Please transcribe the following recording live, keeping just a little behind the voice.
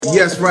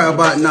Yes, right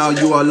about now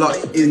you are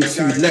locked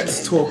into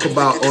Let's Talk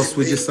About Us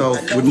with yourself,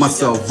 with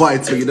myself,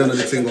 Vital. You don't know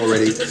the thing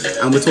already.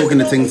 And we're talking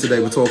the things today,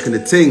 we're talking the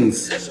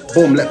things.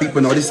 Boom, let people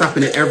know this is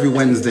happening every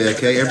Wednesday,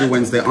 okay? Every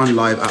Wednesday on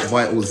live at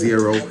Vital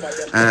Zero.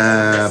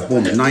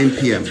 Boom, 9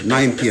 p.m.,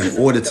 9 p.m.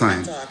 all the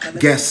time.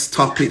 Guests,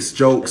 topics,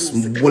 jokes,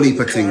 woolly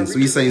for things. So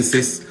we saying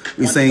sis,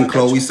 we saying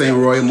Chloe, we saying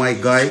Roy, my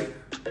guy.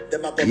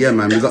 Yeah,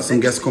 man, we got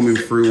some guests coming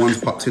through. One's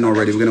popped in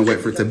already. We're going to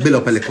wait for it to build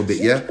up a little bit,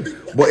 yeah?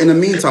 But in the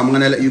meantime, I'm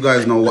going to let you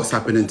guys know what's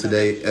happening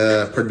today.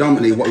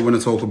 Predominantly, what we want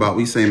to talk about.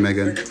 We saying,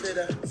 Megan?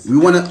 I'm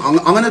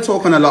going to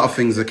talk on a lot of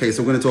things, okay?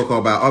 So we're going to talk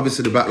about,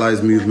 obviously, the Black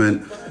Lives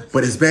Movement.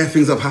 But there's bare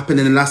things that have happened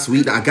in the last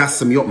week that I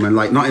gassed me up, man.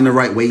 Like, not in the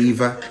right way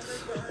either.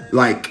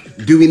 Like,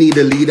 do we need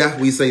a leader?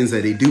 We saying,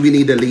 Zeddy, do we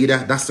need a leader?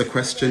 That's the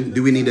question.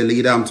 Do we need a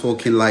leader? I'm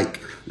talking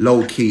like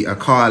Low-Key,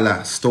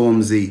 Akala,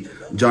 Stormzy,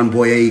 John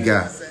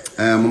Boyega.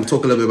 I'm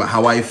talking a little bit about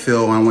how I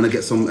feel. I want to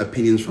get some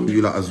opinions from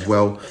you lot as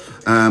well.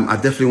 I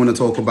definitely want to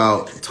talk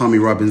about Tommy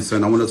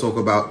Robinson. I want to talk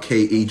about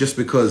KE just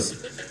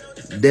because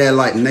they're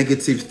like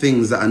negative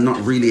things that are not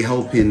really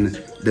helping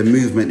the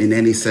movement in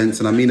any sense.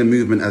 And I mean the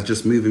movement as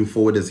just moving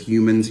forward as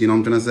humans, you know what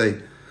I'm trying to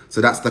say? So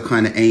that's the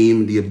kind of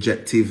aim, the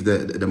objective,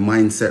 the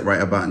mindset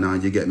right about now,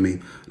 you get me?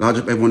 Large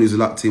up everyone who's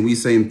locked in. We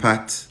saying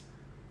Pat,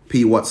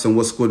 P. Watson,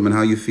 what's good, man?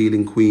 How you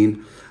feeling,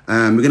 Queen?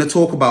 We're going to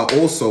talk about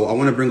also, I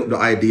want to bring up the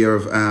idea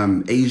of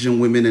Asian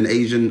women and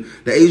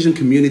the Asian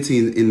community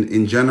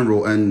in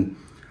general and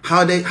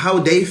how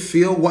they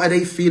feel, what are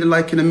they feeling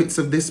like in the midst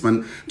of this,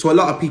 man. To a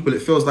lot of people,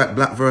 it feels like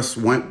black versus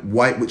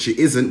white, which it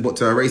isn't, but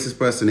to a racist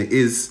person, it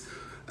is.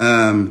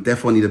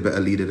 Therefore, need a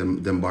better leader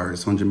than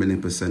Boris,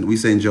 100,000,000%. We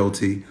saying Joe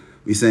T,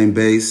 we saying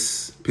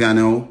bass,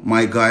 piano,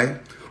 my guy.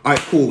 All right,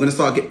 cool. We're going to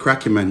start get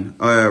cracking, man.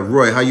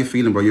 Roy, how you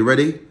feeling, bro? You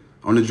ready?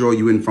 I want to draw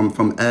you in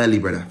from early,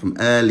 brother, from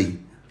early.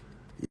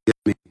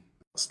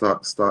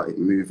 Start it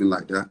moving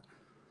like that.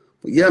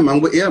 But yeah,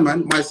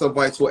 man. Myself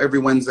Vital every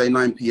Wednesday,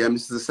 9 p.m.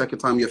 This is the second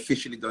time we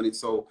officially done it,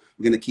 so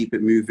we're gonna keep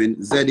it moving.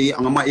 Zeddy,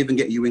 I might even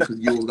get you in because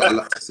you've got a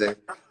lot to say.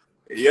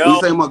 Yo, what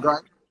you saying, my guy?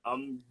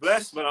 I'm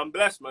blessed, man.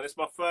 It's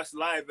my first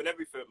live and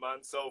everything,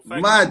 man. So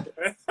thank Mad.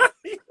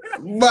 you.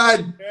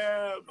 Mad.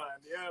 Yeah,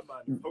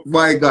 man. Hopefully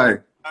My guy.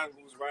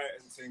 Angles right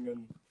and thing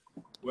and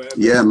whatever.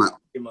 Yeah, man.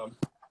 Man.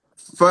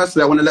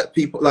 Firstly, I want to let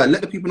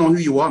the people know who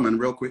you are, man,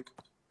 real quick.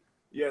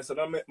 Yeah, so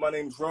my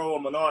name's Ro.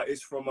 I'm an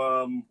artist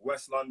from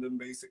West London,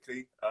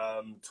 basically,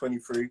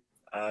 23,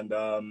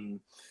 and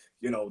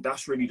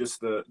that's really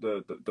just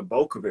the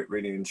bulk of it,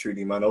 really and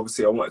truly, man.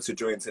 Obviously, I wanted to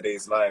join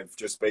today's live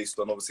just based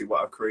on obviously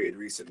what I've created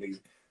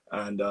recently,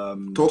 and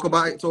talk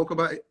about it. Talk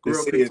about it.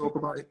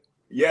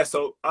 Yeah,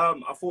 so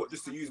I thought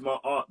just to use my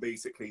art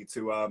basically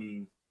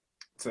to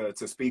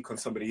speak on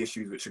some of the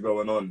issues which are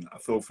going on. I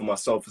feel for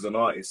myself as an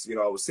artist,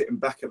 I was sitting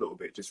back a little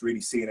bit, just really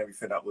seeing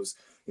everything that was,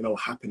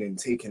 happening,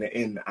 taking it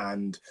in.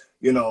 And,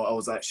 I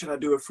was like, should I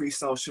do a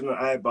freestyle? Shouldn't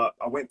I? But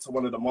I went to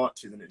one of the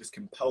marches and it just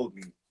compelled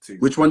me to.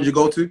 Which one did you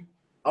go to?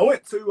 I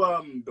went to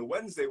the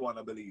Wednesday one,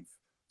 I believe.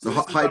 So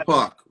the Hyde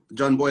Park.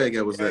 John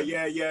Boyega was there.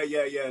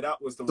 Yeah.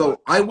 That was the one.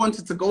 So I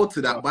wanted to go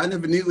to that, but I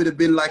never knew it would have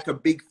been like a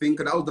big thing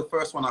because that was the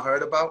first one I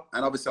heard about.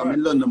 And obviously I'm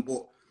in London,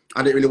 but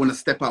I didn't really want to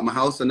step out my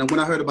house. And then when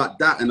I heard about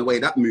that and the way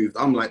that moved,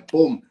 I'm like,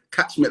 boom,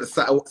 catch me at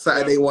the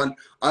Saturday one.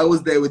 I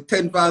was there with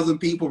 10,000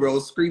 people, bro,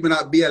 screaming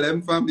out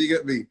BLM, fam. You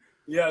get me?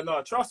 Yeah,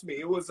 no, trust me.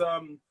 It was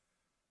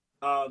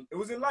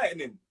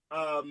enlightening,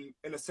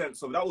 in a sense.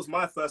 So that was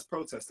my first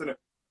protest, isn't it?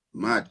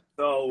 Mad.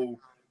 So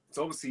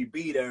to obviously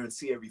be there and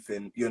see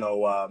everything,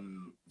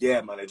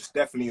 yeah, man, it just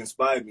definitely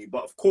inspired me.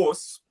 But of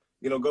course,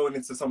 going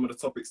into some of the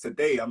topics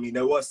today, I mean,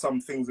 there were some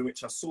things in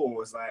which I saw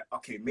was like,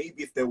 okay,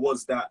 maybe if there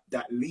was that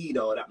leader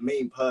or that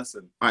main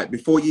person. All right,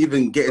 before you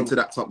even get into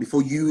that topic,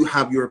 before you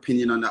have your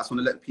opinion on that, I just want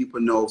to let people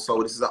know.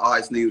 So this is an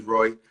artist named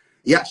Roy.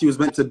 He actually was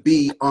meant to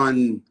be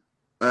on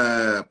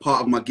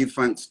part of my Give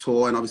Thanks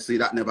tour, and obviously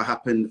that never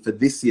happened for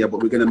this year,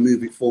 but we're going to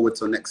move it forward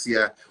till next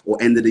year or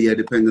end of the year,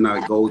 depending on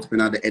how it goes,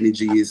 depending on how the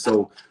energy is.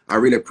 So I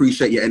really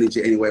appreciate your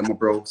energy anyway, my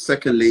bro.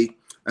 Secondly,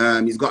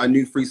 he's got a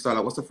new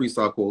freestyle. What's the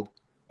freestyle called?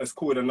 It's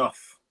called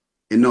Enough.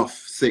 Enough.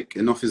 Sick.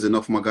 Enough is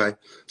enough, my guy.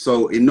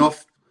 So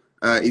Enough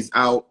is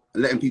out.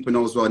 Letting people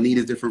know as well. Need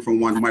is different from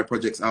one. My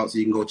project's out, so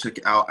you can go check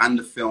it out. And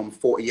the film,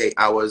 48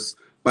 hours,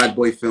 bad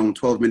boy film,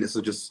 12 minutes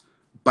of just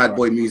bad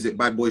boy music,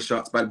 bad boy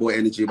shots, bad boy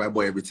energy, bad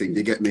boy everything.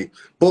 You get me?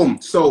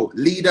 Boom. So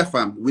leader,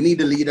 fam. We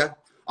need a leader.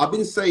 I've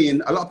been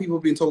saying, a lot of people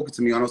have been talking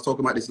to me, and I was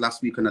talking about this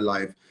last week on the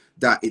live,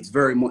 that it's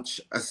very much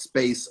a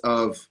space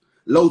of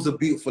loads of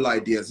beautiful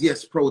ideas.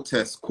 Yes,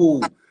 protests,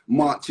 cool.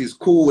 Marches,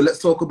 cool.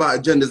 Let's talk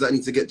about agendas that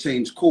need to get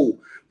changed, cool.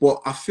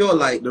 But I feel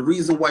like the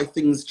reason why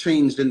things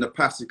changed in the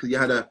past is because you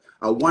had a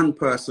one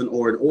person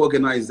or an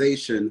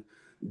organization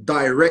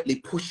directly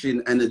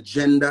pushing an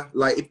agenda.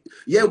 Like,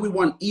 yeah, we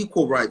want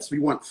equal rights, we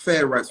want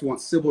fair rights, we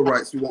want civil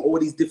rights, we want all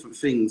these different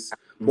things.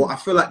 But I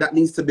feel like that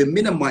needs to be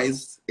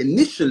minimized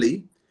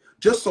initially,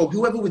 just so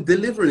whoever we're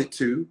delivering it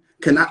to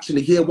can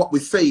actually hear what we're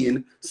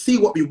saying, see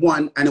what we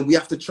want, and then we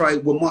have to try,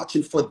 we're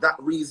marching for that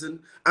reason,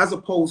 as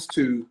opposed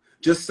to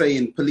just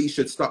saying police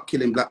should stop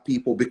killing black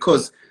people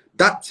because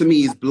that to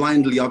me is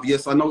blindly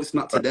obvious. I know it's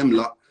not to them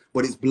lot,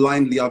 but it's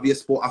blindly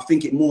obvious. But I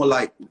think it more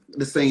like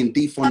the saying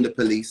defund the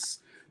police.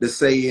 The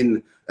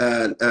saying,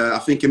 I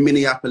think in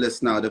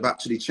Minneapolis now, they've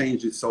actually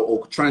changed it, so,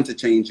 or trying to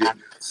change it.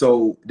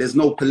 So there's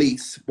no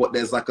police, but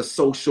there's like a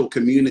social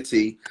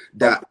community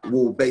that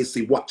will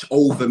basically watch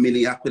over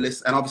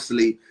Minneapolis. And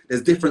obviously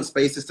there's different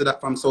spaces to that,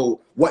 fam.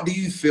 So what do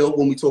you feel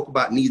when we talk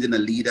about needing a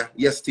leader?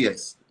 Yes,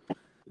 TS.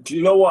 Do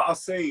you know what I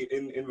say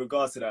in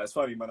regards to that? It's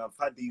funny, man. I've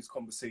had these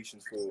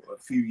conversations for a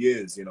few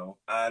years, you know,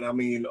 and I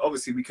mean,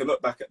 obviously we can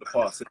look back at the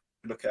past and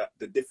look at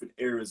the different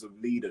eras of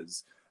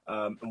leaders.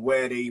 And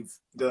where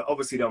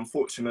obviously the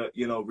unfortunate,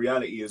 you know,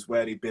 reality is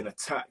where they've been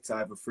attacked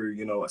either through,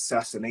 you know,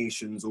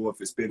 assassinations, or if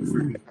it's been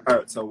through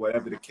character,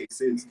 whatever the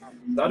case is.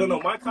 I don't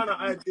know. My kind of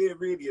idea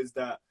really is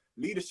that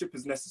leadership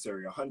is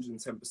necessary,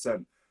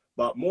 110%.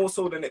 But more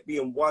so than it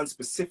being one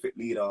specific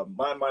leader,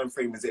 my mind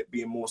frame is it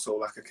being more so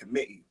like a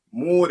committee,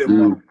 more than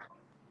one,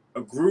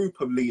 a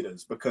group of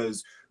leaders.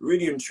 Because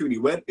really and truly,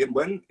 when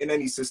in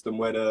any system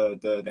where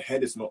the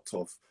head is not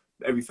tough,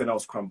 everything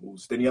else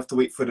crumbles. Then you have to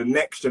wait for the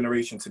next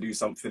generation to do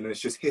something, and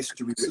it's just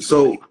history.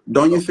 So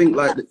don't you think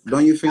like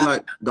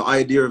the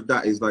idea of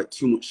that is like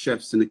too much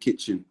chefs in the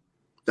kitchen?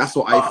 That's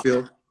what I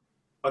feel.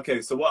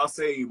 Okay, so what I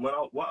say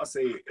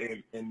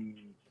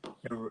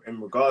in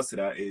regards to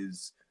that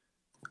is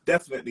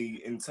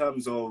definitely in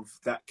terms of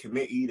that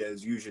committee,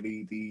 there's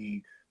usually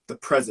the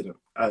president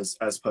as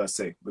per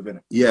se within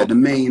it. Yeah, the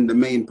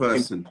main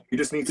person. You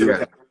just need to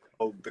look at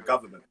the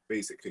government,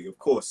 basically. Of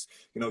course,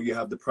 you know, you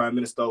have the prime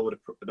minister or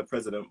the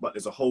president, but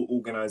there's a whole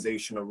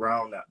organization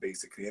around that,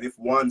 basically. And if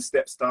one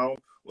steps down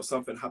or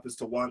something happens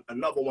to one,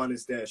 another one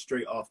is there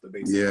straight after,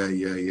 basically.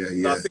 Yeah.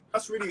 So I think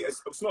that's really,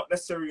 it's not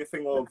necessarily a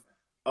thing of,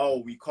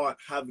 oh, we can't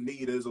have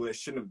leaders or there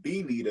shouldn't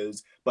be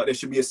leaders, but there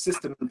should be a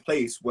system in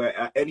place where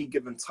at any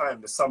given time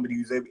there's somebody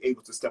who's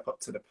able to step up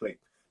to the plate.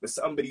 There's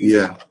somebody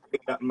who's able to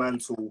take that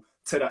mantle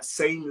to that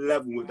same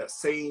level with that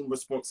same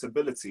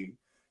responsibility,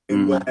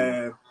 in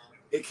where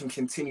it can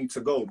continue to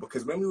go.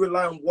 Because when we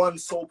rely on one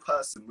sole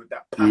person with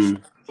that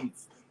passion,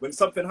 when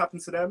something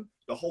happens to them,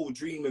 the whole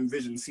dream and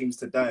vision seems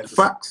to die.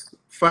 Facts.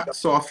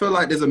 So I feel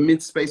like there's a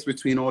mid space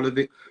between all of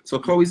it. So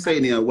Chloe's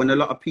saying here, when a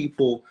lot of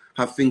people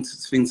have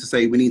things to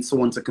say, we need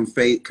someone to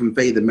convey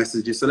the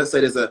messages. So let's say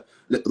there's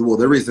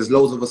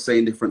loads of us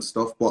saying different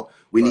stuff, but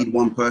we need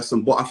one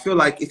person. But I feel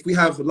like if we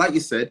have, like you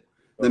said,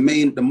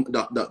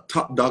 the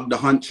top dog, the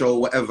huncho,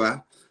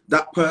 whatever,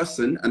 that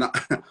person, and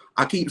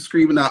I keep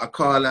screaming out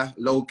Akala,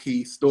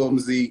 Loki,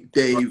 Stormzy,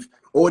 Dave,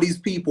 all these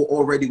people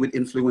already with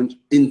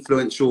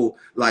influential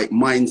like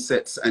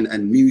mindsets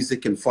and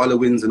music and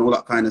followings and all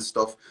that kind of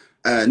stuff.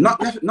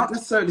 Not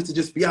necessarily to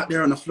just be out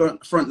there on the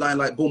front line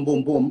like boom,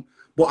 boom, boom.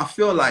 But I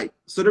feel like,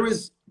 so there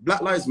is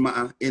Black Lives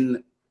Matter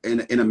in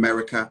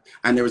America,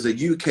 and there is a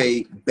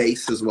UK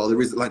base as well.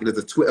 There's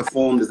a Twitter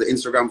form, there's an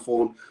Instagram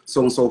form,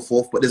 so on and so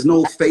forth. But there's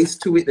no face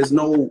to it. There's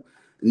no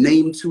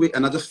name to it.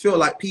 And I just feel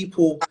like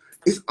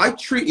I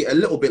treat it a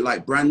little bit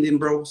like branding,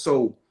 bro.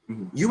 So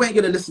you ain't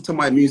gonna listen to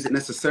my music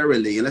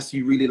necessarily unless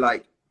you really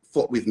like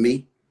fuck with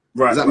me.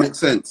 Right. Does that make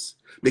sense?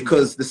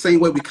 Because the same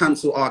way we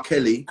cancel R.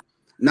 Kelly,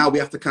 now we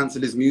have to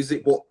cancel his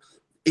music. But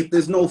if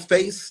there's no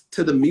face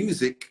to the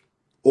music,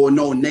 or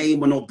no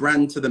name or no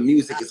brand to the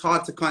music, it's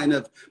hard to kind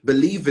of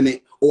believe in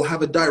it or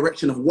have a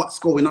direction of what's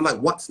going on, like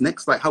what's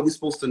next, like how we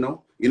supposed to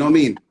know, you know what I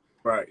mean?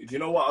 Right. Do you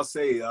know what I'll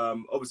say?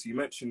 Obviously you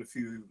mentioned a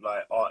few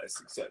like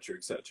artists,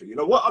 etc. You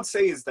know what I'd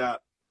say is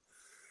that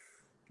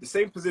the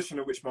same position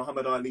in which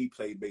Muhammad Ali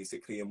played,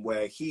 basically, and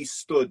where he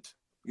stood,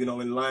 you know,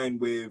 in line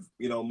with,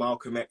 you know,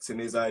 Malcolm X and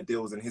his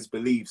ideals and his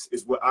beliefs,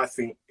 is what I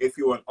think, if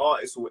you're an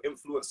artist or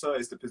influencer,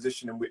 is the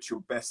position in which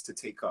you're best to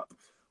take up,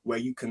 where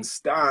you can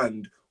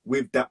stand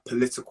with that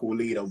political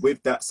leader,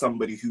 with that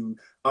somebody who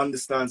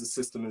understands the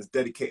system and has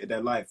dedicated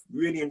their life.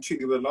 Really and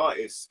truly, with an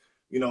artist,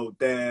 you know,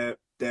 their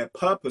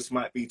purpose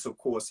might be to, of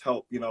course,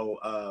 help, you know,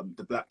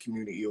 the Black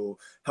community or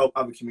help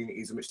other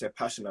communities in which they're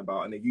passionate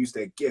about, and they use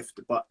their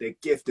gift, but their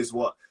gift is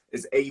what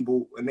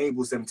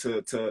enables them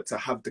to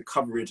have the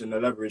coverage and the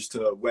leverage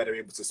to where they're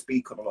able to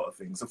speak on a lot of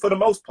things. And for the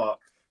most part,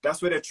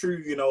 that's where their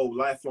true, you know,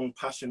 lifelong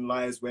passion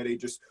lies, where they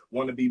just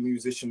want to be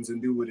musicians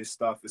and do all this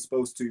stuff. It's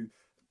supposed to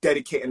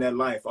dedicating their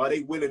life. Are they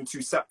willing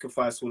to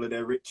sacrifice all of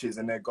their riches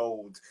and their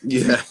gold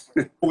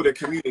for the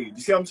community? Do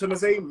you see what I'm trying to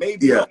say?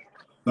 Maybe not.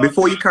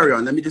 Before you carry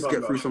on, let me just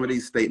get through some of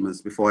these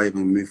statements before I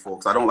even move forward,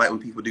 because I don't like when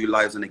people do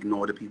lives and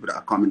ignore the people that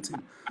are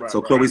commenting.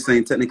 Chloe's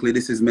saying technically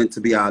this is meant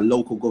to be our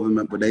local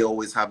government, but they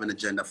always have an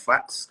agenda.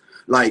 Facts.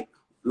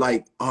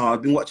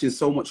 I've been watching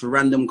so much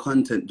random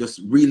content just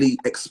really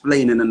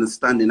explaining and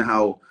understanding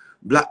how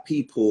Black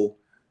people,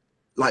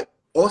 like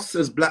us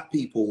as Black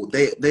people,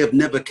 they have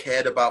never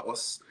cared about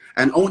us.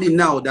 And only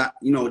now that,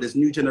 you know, there's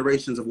new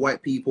generations of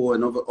white people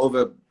and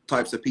other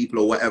types of people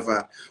or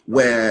whatever,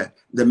 where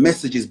the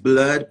message is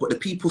blurred, but the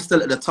people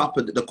still at the top,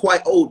 they're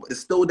quite old, but they're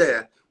still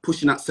there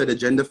pushing that said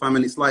agenda, fam.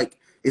 And it's like,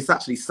 it's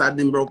actually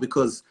saddening, bro,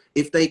 because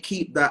if they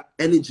keep that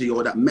energy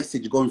or that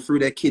message going through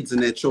their kids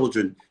and their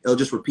children, it'll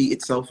just repeat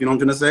itself. You know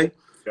what I'm gonna say?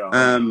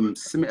 Yeah.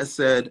 Simita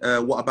said,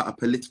 what about a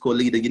political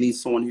leader? You need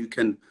someone who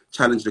can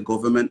challenge the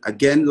government.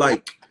 Again,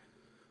 like,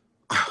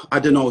 I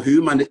don't know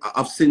who, man.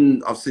 I've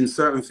seen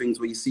certain things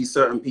where you see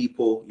certain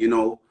people, you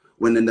know,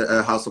 when in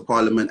the House of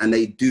Parliament, and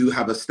they do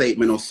have a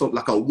statement or something,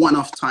 like a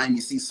one-off time.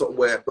 You see something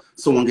where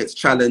someone gets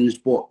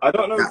challenged, but I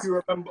don't know if you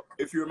remember.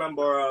 If you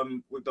remember,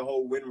 with the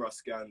whole Winrush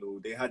scandal,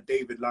 they had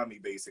David Lammy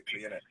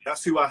basically in it.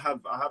 That's who I have.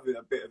 I have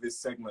a bit of his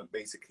segment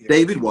basically.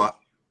 David what?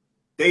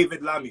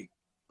 David Lammy.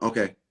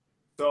 Okay.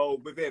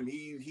 So with him,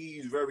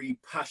 he's very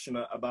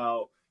passionate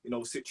about, you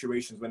know,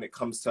 situations when it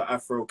comes to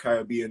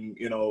Afro-Caribbean,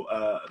 you know,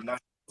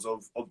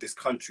 nationals of this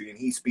country, and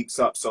he speaks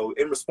up. So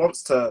in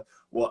response to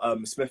what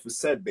Smith has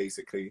said,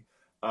 basically,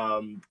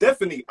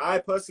 definitely, I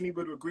personally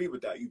would agree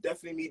with that. You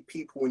definitely need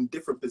people in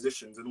different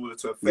positions in order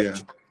to affect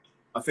you.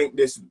 I think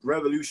this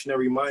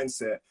revolutionary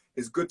mindset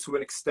is good to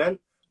an extent,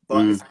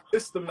 but it's a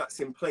system that's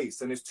in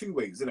place, and there's two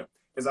ways, isn't it?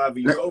 Is either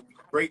you go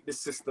break the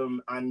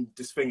system and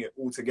just thing it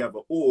all together,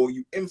 or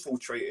you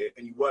infiltrate it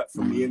and you work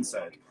from the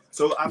inside.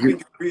 So I think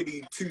it's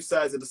really two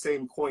sides of the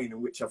same coin,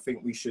 in which I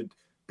think we should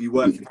be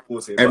working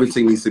towards it.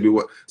 Everything needs to be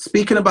worked.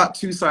 Speaking about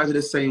two sides of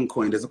the same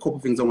coin, there's a couple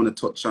of things I want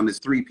to touch on. There's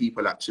three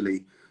people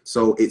actually.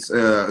 So it's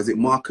is it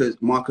Marcus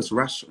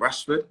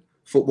Rashford,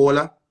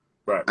 footballer?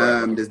 Right.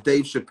 There's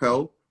Dave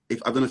Chappelle. I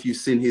don't know if you've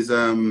seen his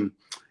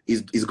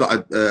he's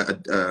got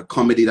a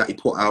comedy that he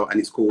put out, and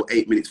it's called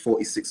 8 minutes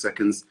 46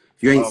 seconds.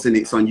 If you ain't seen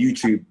it, it's on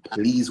YouTube.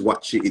 Please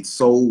watch it.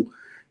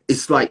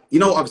 It's like, you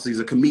know, obviously he's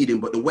a comedian,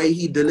 but the way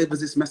he delivers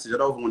this message, I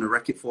don't even want to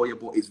wreck it for you,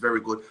 but it's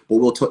very good. But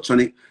we'll touch on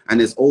it.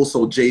 And there's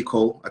also J.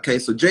 Cole. Okay,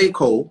 so J.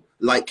 Cole,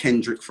 like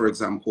Kendrick, for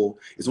example,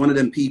 is one of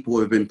them people who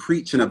have been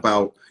preaching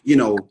about, you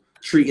know,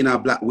 treating our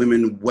black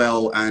women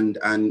well, and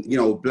you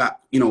know,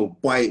 black, you know,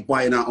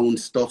 buying our own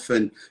stuff,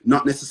 and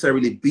not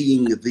necessarily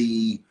being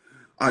the,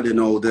 I don't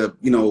know, the,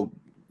 you know,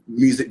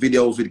 music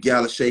videos with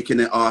gala shaking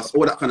their ass,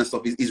 all that kind of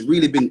stuff. He's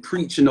really been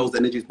preaching those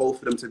energies, both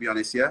of them, to be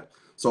honest. Yeah.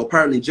 So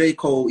apparently J.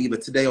 Cole, either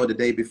today or the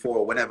day before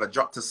or whenever,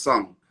 dropped a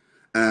song,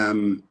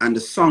 and the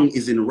song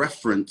is in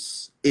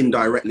reference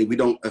indirectly, we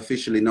don't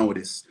officially know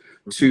this,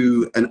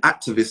 to an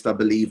activist, I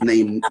believe,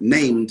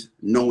 named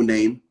No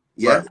Name.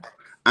 Yeah. Right.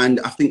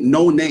 And I think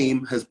No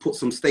Name has put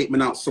some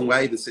statement out somewhere.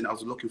 I even seen it, I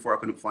was looking for it, I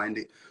couldn't find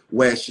it,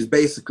 where she's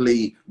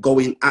basically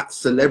going at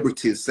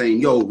celebrities, saying,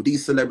 yo,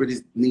 these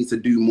celebrities need to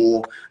do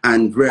more,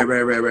 and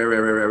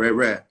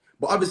rare.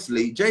 But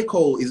obviously, J.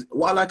 Cole is,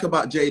 what I like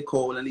about J.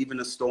 Cole and even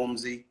a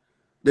Stormzy,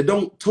 they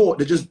don't talk,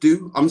 they just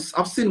do.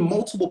 I've seen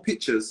multiple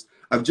pictures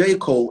of J.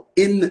 Cole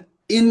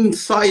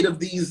inside of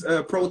these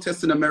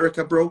protests in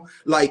America, bro.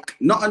 Like,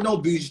 not a no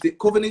bougie,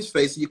 covering his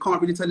face, you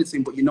can't really tell it's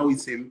him, but you know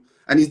it's him.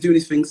 And he's doing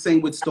his thing, same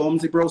with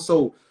Stormzy, bro.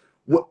 So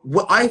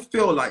what I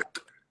feel like,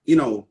 you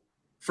know,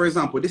 for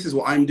example, this is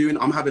what I'm doing.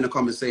 I'm having a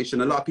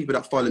conversation. A lot of people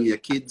that follow me are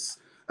kids,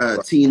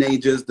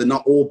 teenagers. They're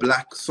not all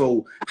black.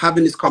 So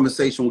having this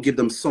conversation will give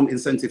them some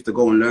incentive to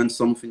go and learn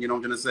something, you know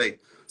what I'm going to say?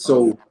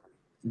 So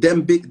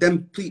them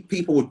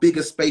people with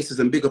bigger spaces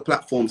and bigger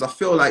platforms, I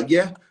feel like,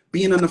 yeah,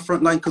 being on the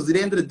front line, because at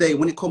the end of the day,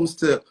 when it comes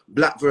to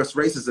black versus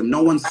racism,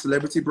 no one's a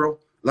celebrity, bro.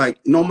 Like,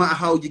 no matter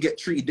how you get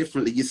treated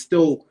differently, you're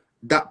still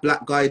that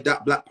black guy,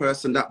 that black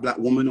person, that black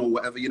woman, or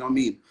whatever, you know what I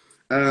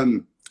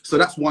mean? So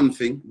that's one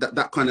thing,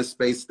 that kind of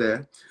space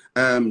there.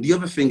 The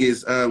other thing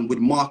is with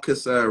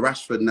Marcus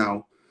Rashford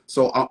now.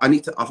 So I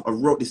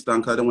wrote this down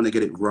because I don't want to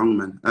get it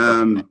wrong,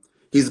 man.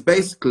 He's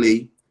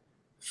basically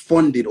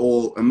funded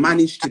or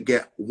managed to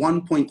get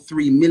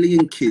 1.3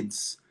 million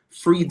kids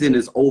free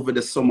dinners over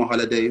the summer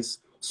holidays,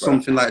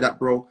 something like that,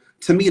 bro.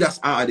 To me, that's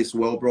out of this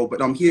world, bro.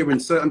 But I'm hearing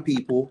certain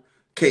people,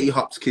 Katie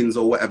Hopkins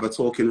or whatever,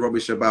 talking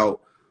rubbish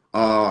about,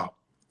 I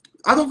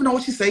don't even know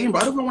what she's saying,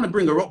 but I don't even want to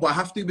bring her up, but I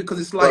have to, because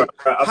it's like,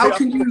 how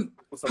can you,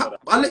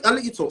 I'll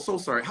let you talk, so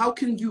sorry. How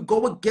can you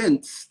go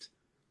against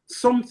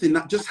something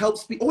that just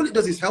helps people? All it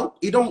does is help.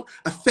 It don't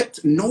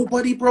affect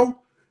nobody, bro.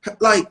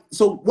 Like,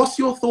 so what's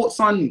your thoughts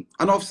on,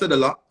 I know I've said a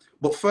lot,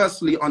 but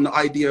firstly on the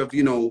idea of,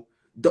 you know,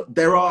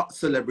 there are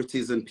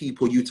celebrities and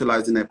people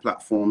utilizing their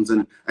platforms,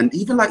 and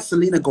even like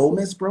Selena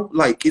Gomez, bro.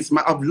 Like,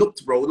 I've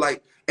looked, bro,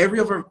 like every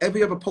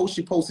other post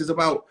she posts is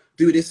about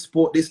do this,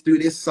 support this, do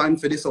this, sign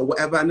for this or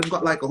whatever, and they've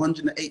got like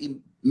 180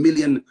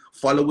 million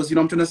followers, you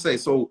know what I'm trying to say?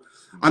 So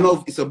I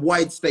know it's a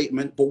wide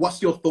statement, but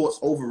what's your thoughts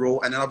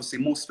overall, and then obviously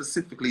more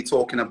specifically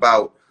talking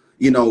about,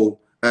 you know,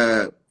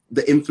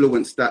 the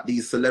influence that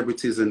these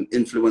celebrities and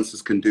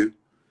influencers can do?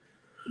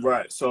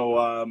 Right.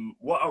 So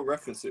what I'll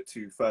reference it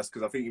to first,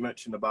 because I think you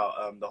mentioned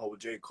about the whole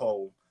J.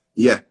 Cole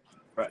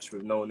scratch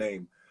with No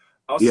Name.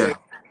 I'll say,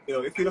 you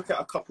know, if you look at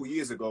a couple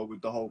years ago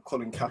with the whole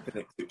Colin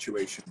Kaepernick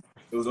situation,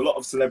 there was a lot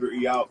of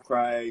celebrity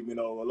outcry, you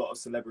know, a lot of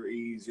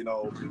celebrities, you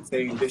know,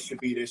 saying this should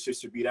be this, this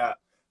should be that.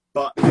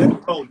 But the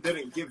NFL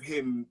didn't give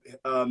him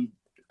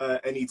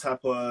any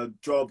type of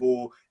job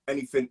or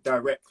anything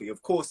directly.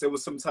 Of course, there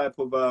was some type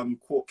of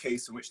court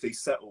case in which they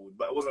settled,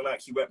 but it wasn't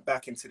like he went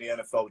back into the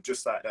NFL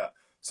just like that.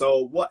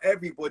 So what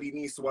everybody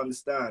needs to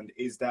understand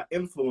is that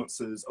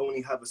influencers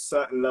only have a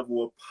certain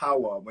level of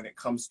power when it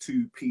comes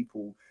to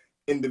people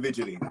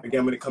individually.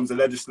 Again, when it comes to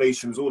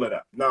legislations, all of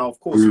that. Now, of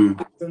course,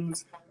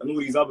 and all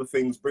these other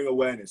things bring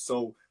awareness.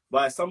 So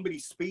by somebody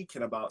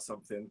speaking about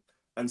something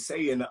and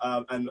saying,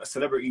 and a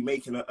celebrity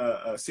making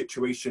a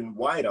situation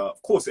wider,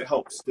 of course it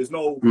helps. There's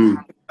no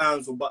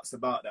ands or buts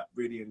about that,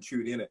 really and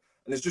truly, in it.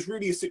 And it's just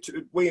really a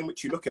way in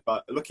which you look at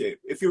it.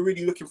 If you're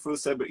really looking for a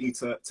celebrity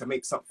to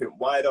make something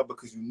wider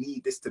because you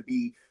need this to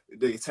be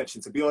the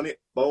attention to be on it,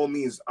 by all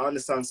means, I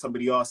understand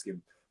somebody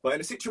asking. But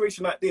in a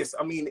situation like this,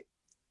 I mean,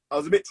 I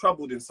was a bit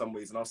troubled in some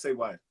ways, and I'll say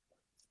why.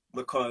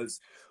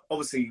 Because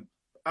obviously,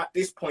 at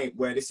this point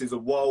where this is a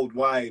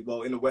worldwide,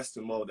 well, in the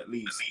Western world at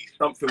least,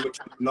 something which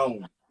is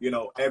known, you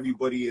know,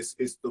 everybody is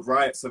the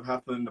riots have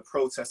happened, the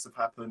protests have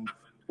happened,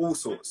 all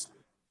sorts.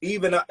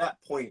 Even at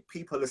that point,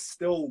 people are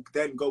still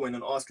then going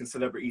and asking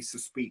celebrities to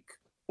speak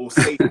or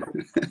say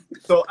something.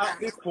 So at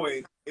this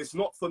point, it's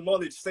not for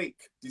knowledge's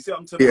sake. Do you see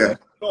what I'm saying? Yeah.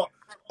 It's not,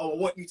 oh, I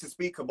want you to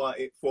speak about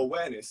it for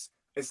awareness.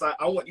 It's like,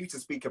 I want you to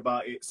speak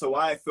about it so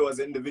I feel as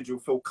an individual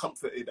feel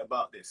comforted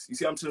about this. You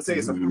see what I'm trying to say?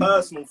 It's a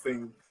personal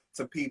thing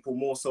to people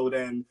more so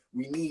than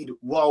we need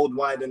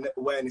worldwide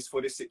awareness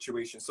for this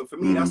situation. So for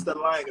me, that's the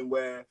line in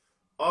where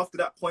after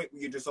that point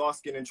where you're just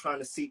asking and trying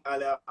to seek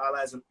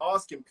allies and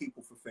asking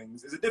people for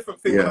things, it's a different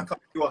thing when I come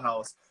to your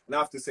house and I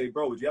have to say,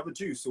 bro, would you have a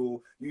juice?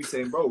 Or you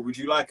saying, bro, would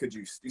you like a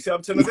juice? You see what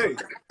I'm trying to say?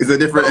 It's a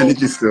different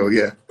energy still,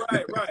 yeah.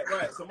 Right.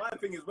 So my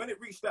thing is, when it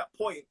reached that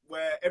point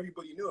where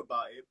everybody knew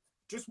about it,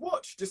 just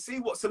watch, just see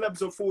what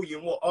celebs are for you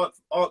and what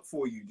aren't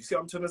for you. You see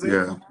what I'm trying to say?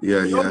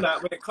 Beyond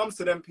that, when it comes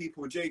to them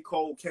people, J.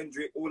 Cole,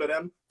 Kendrick, all of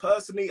them,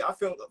 personally, I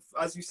feel,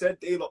 as you said,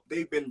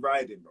 they've been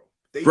riding, bro.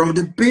 They've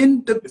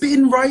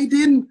been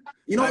riding.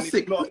 You know,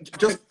 sick.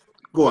 Just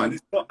go on.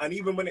 And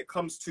even when it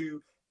comes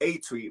to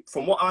A-Tweet,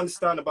 from what I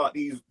understand about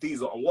these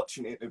are on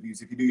watching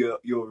interviews, if you do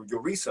your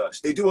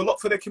research, they do a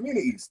lot for their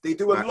communities. They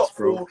do a lot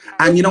for.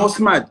 And you know what's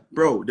mad,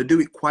 bro? They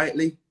do it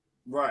quietly.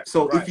 Right.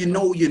 So if you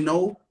know, you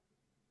know.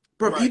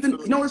 Bro, even,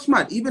 you know what's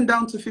mad? Even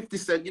down to 50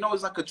 Cent, you know,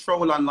 it's like a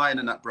troll online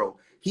and that, bro.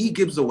 He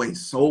gives away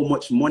so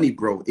much money,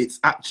 bro. It's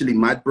actually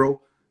mad,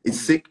 bro.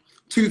 It's sick.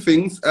 Two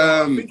things. Go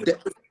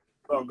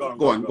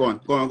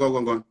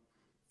on.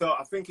 So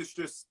I think it's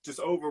just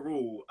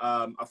overall,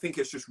 I think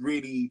it's just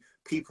really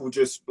people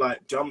just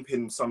like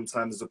jumping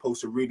sometimes as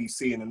opposed to really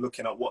seeing and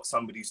looking at what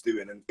somebody's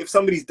doing. And if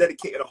somebody's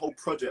dedicated a whole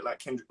project like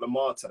Kendrick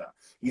Lamar to that,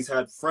 he's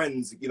had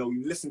friends, you know,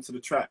 you listen to the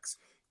tracks,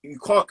 you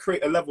can't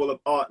create a level of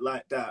art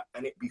like that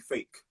and it be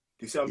fake.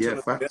 Do you see what I'm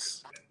saying?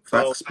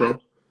 Facts, bro.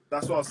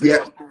 That's what I'm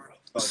saying.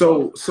 Yeah.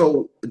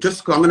 So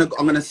just I'm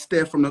gonna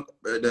stay from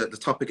the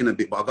topic in a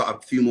bit, but I've got a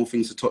few more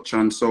things to touch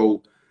on.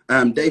 So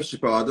Dave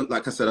Chappelle,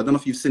 like I said, I don't know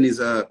if you've seen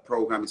his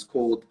program. It's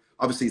called,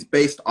 obviously it's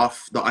based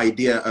off the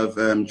idea of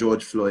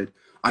George Floyd.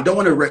 I don't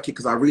want to wreck it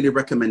because I really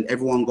recommend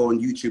everyone go on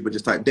YouTube and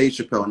just type Dave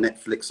Chappelle,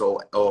 Netflix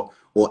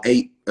or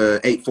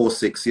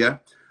 846, yeah.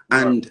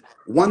 And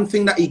one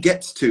thing that he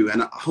gets to,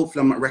 and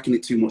hopefully I'm not wrecking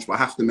it too much, but I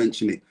have to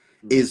mention it,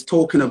 is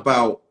talking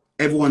about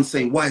everyone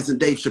saying, why isn't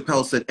Dave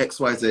Chappelle said X,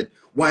 Y, Z?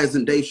 Why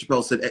isn't Dave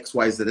Chappelle said X,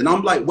 Y, Z? And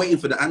I'm like waiting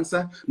for the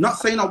answer.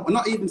 I'm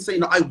not even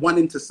saying that I want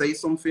him to say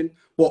something,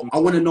 but I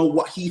want to know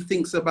what he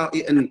thinks about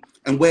it and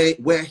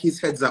where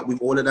his head's at with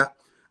all of that.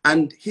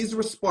 And his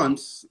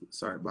response,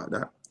 sorry about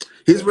that.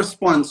 His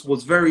response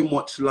was very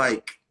much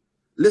like,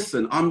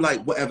 listen, I'm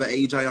like whatever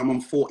age I am, I'm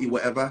 40,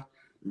 whatever.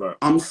 Right.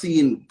 I'm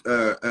seeing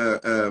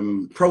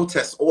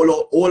protests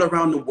all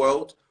around the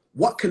world.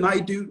 What can I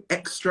do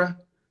extra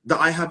that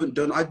I haven't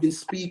done? I've been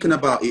speaking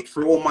about it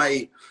through all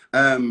my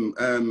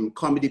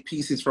comedy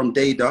pieces from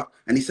Data,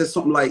 and he says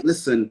something like,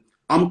 listen,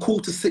 I'm cool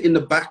to sit in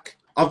the back.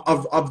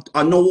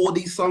 I know all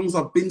these songs.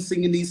 I've been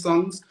singing these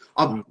songs.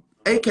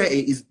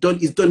 AKA he's done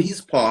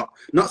his part.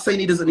 Not saying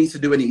he doesn't need to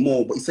do any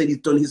more, but he's saying he's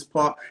done his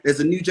part. There's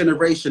a new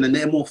generation and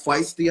they're more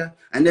feistier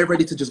and they're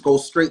ready to just go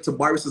straight to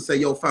Boris and say,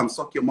 yo fam,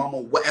 suck your mom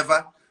or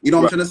whatever. You know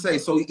what I'm trying to say?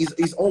 So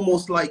he's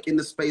almost like in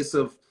the space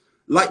of,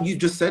 like you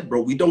just said,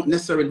 bro, we don't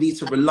necessarily need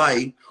to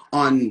rely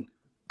on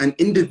an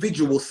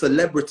individual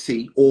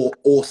celebrity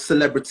or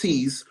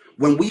celebrities.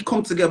 When we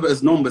come together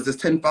as numbers, there's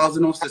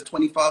 10,000 of us, there's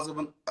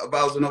 20,000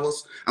 of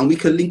us, and we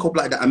can link up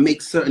like that and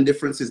make certain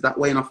differences that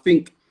way. And I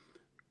think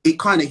it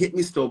kind of hit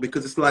me still,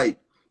 because it's like,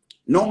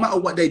 no matter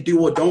what they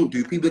do or don't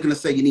do, people are going to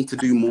say you need to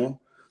do more.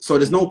 So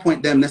there's no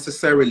point them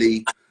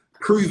necessarily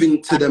proving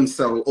to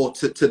themselves or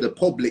to the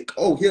public,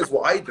 oh, here's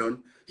what I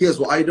done. Here's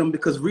what I done.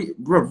 Because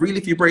bro, really,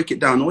 if you break it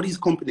down, all these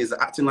companies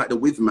are acting like the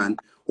with man.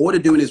 All they're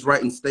doing is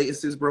writing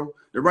statuses, bro.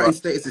 They're writing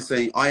statuses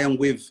saying,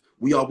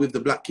 we are with the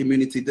black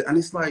community. And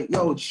it's like,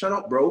 yo, shut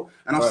up, bro.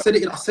 And I said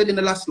in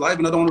the last live,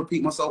 and I don't want to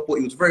repeat myself, but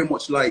it was very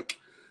much like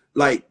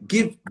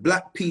give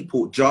black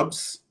people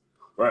jobs.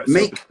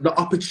 Make the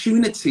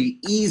opportunity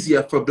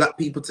easier for black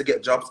people to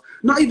get jobs.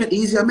 Not even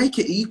easier, make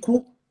it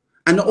equal.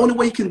 And the only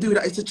way you can do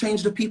that is to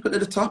change the people at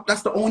the top.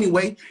 That's the only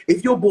way.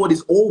 If your board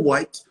is all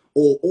white,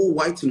 or all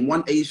white and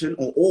one Asian,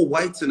 or all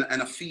white and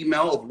a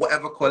female of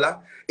whatever color,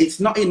 it's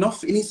not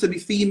enough. It needs to be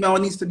female,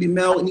 it needs to be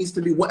male, it needs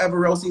to be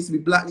whatever else, it needs to be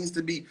black, it needs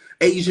to be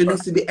Asian, it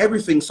needs to be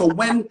everything. So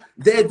when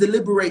they're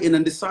deliberating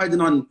and deciding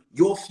on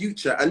your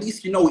future, at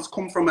least you know it's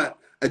come from a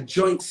a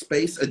joint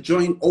space, a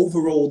joint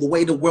overall, the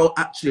way the world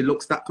actually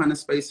looks, that kind of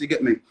space, you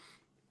get me?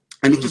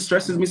 And it just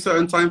stresses me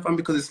certain time, fam,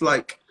 because it's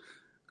like,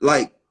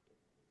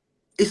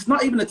 it's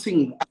not even a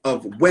thing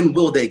of when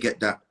will they get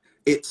that.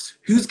 It's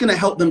who's going to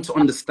help them to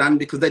understand,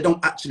 because they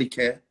don't actually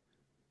care.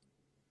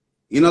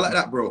 You know, like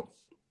that, bro.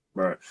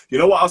 Right. You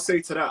know what I'll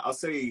say to that? I'll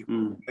say,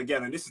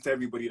 again, and this is to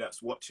everybody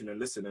that's watching and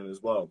listening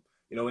as well.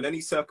 You know, in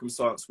any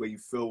circumstance where you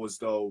feel as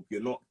though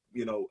you're not,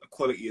 you know,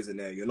 equality isn't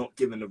there, you're not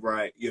given the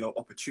right, you know,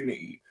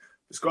 opportunity,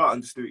 just go out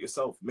and just do it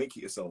yourself. Make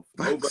it yourself.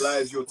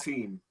 Mobilize your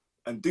team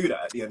and do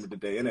that at the end of the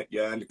day, innit?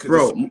 Yeah. And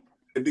because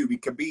we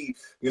can be,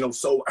 you know,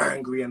 so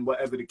angry and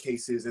whatever the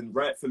case is, and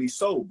rightfully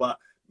so. But,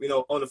 you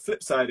know, on the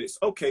flip side, it's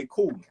okay,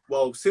 cool.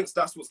 Well, since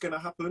that's what's going to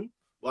happen,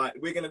 like,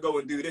 we're going to go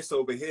and do this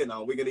over here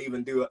now. We're going to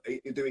even do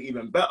it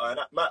even better. And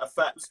matter of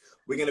fact,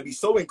 we're going to be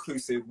so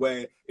inclusive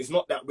where it's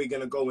not that we're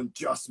going to go and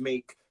just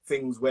make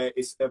things where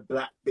it's a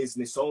black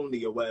business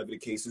only or whatever the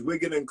case is. We're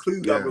going to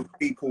include other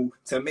people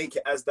to make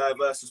it as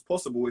diverse as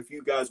possible if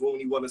you guys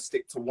only want to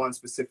stick to one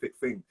specific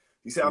thing.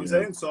 You see what I'm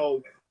saying?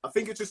 So I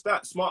think it's just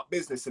that smart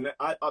business. And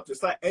I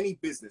just like any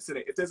business,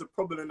 innit? If there's a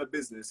problem in a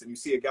business and you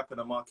see a gap in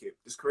the market,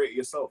 just create it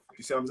yourself.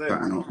 You see what I'm saying?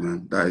 That out,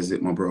 man. That is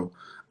it, my bro.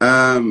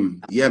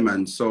 Yeah,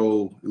 man.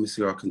 So let me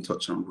see what I can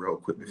touch on real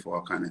quick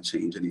before I kind of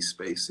change any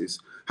spaces.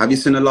 Have you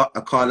seen a lot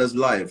of Carla's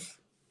live?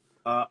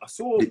 I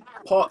saw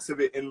parts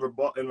of it in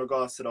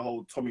regards to the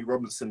whole Tommy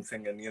Robinson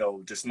thing, and, you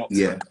know, just not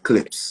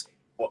clips.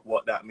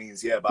 What that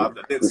means, but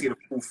I didn't see the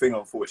full thing,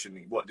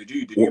 unfortunately. What did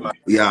you? Man?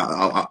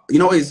 Yeah, you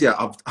know what it is? Yeah,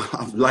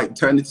 I've like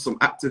turned into some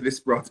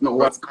activist, bro. I don't know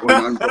what's going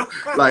on, bro.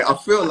 Like, I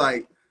feel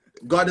like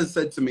God has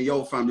said to me,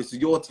 yo, fam, this is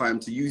your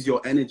time to use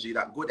your energy,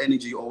 that good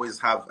energy you always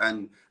have,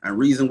 and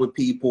reason with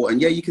people.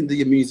 And yeah, you can do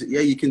your music.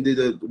 Yeah, you can do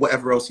the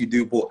whatever else you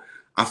do. But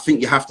I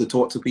think you have to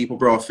talk to people,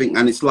 bro. I think,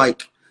 and it's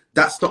like,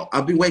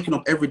 I've been waking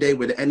up every day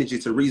with the energy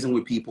to reason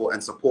with people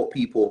and support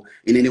people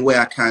in any way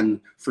I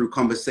can, through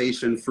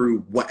conversation,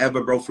 through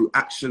whatever, bro, through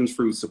actions,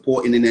 through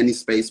supporting in any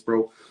space,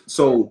 bro.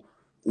 So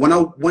when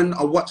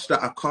I watched that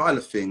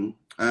Akala thing,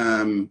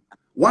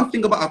 one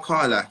thing about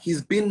Akala,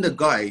 he's been the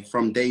guy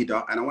from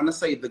Data, and I want to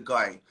say the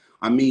guy.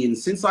 I mean,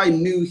 since I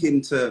knew him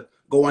to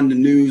go on the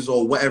news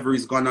or whatever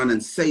he's gone on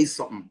and say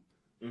something,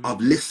 I've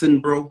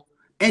listened, bro.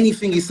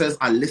 Anything he says,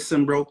 I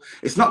listen, bro.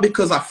 It's not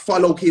because I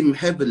follow him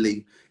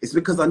heavily. It's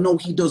because I know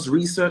he does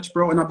research,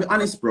 bro. And I'll be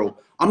honest, bro,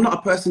 I'm not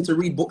a person to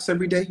read books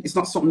every day. It's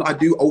not something that I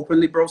do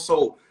openly, bro.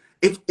 So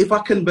if I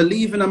can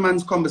believe in a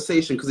man's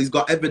conversation because he's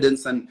got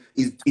evidence and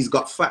he's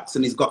got facts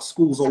and he's got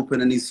schools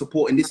open and he's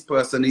supporting this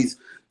person, he's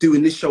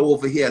doing this show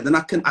over here, then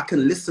I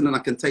can listen and I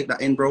can take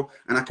that in, bro,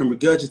 and I can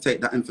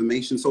regurgitate that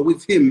information. So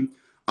with him,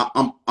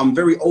 I'm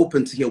very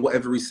open to hear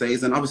whatever he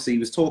says. And obviously he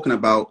was talking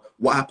about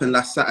what happened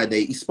last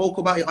Saturday. He spoke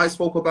about it. I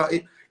spoke about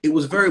it. It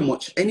was very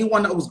much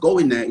anyone that was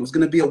going there, it was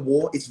going to be a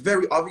war. It's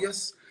very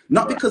obvious.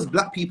 Not because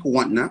black people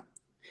want that.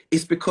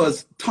 It's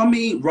because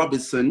Tommy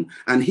Robinson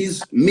and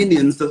his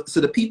minions, so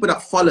the people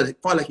that follow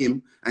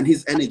him and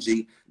his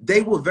energy,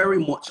 they were very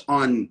much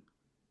on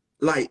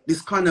like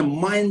this kind of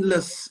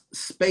mindless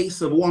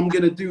space of, oh, I'm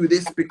going to do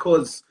this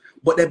because,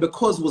 but their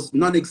because was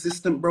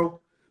non-existent, bro.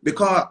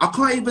 Because I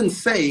can't even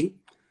say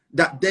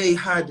that they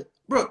had,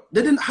 bro,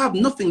 they didn't have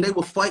nothing they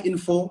were fighting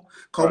for.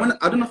 Cause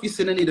I don't know if you've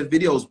seen any of the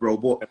videos, bro,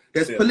 but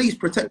there's police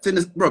protecting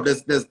this, bro.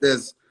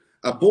 There's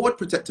a board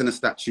protecting a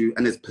statue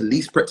and there's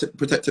police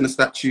protecting a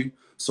statue.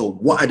 So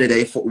what are they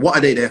there for? What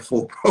are they there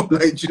for, bro?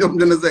 Like, do you know what I'm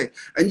gonna say?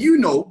 And you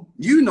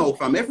know,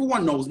 fam,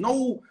 everyone knows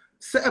no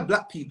set of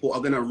black people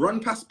are gonna run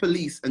past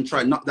police and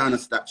try and knock down a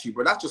statue,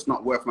 bro. That's just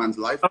not worth man's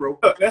life, bro.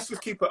 Look, let's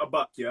just keep it a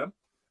buck, yeah?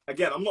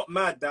 Again, I'm not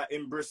mad that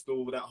in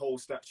Bristol that whole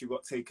statue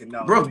got taken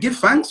down. Bro, give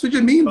thanks. What do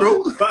you mean,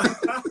 bro? But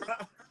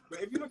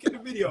if you look at the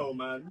video,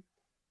 man,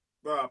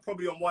 bro,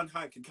 probably on one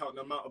hand can count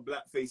the amount of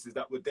black faces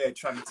that were there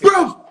trying to take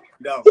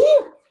it down.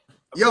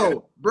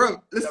 Yo,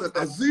 bro, listen,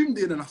 I zoomed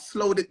in and I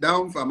slowed it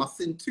down, fam. I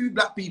seen two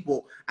black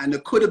people, and there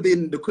could have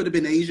been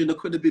Asian, there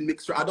could have been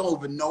mixed. I don't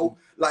even know.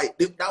 Like,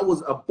 that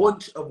was a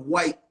bunch of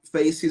white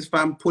faces,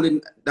 fam,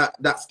 pulling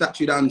that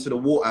statue down into the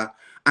water.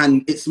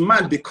 And it's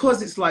mad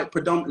because it's like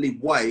predominantly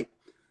white.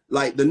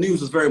 Like, the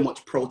news was very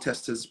much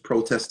protesters.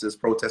 Bro,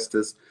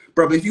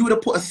 but if you would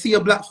have put a sea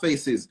of black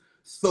faces,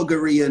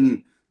 thuggery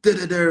and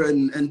da-da-da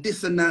and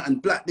this and that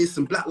and black this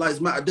and Black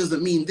Lives Matter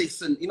doesn't mean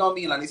this, and you know what I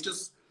mean? Like,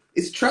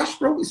 it's trash,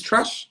 bro. It's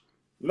trash.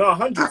 No,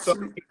 100%.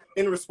 So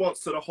in response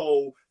to the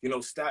whole, you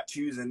know,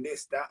 statues and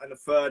this, that, and the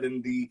third,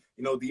 and the,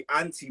 you know, the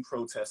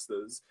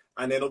anti-protesters,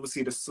 and then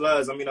obviously the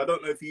slurs. I mean, I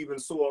don't know if you even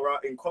saw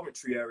out in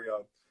Coventry area,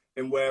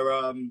 in where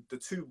the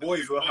two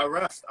boys were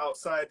harassed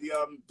outside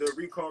the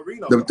Rico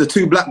Arena. The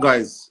two black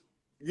guys.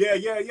 Yeah.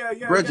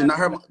 Brethren,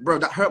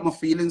 that hurt my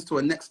feelings to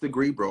a next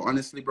degree, bro.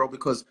 Honestly, bro,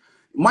 because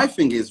my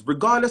thing is,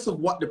 regardless of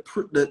what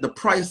the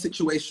prior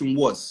situation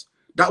was,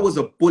 that was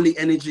a bully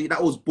energy.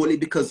 That was bully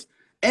because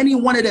any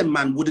one of them,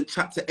 man, wouldn't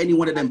chat to any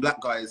one of them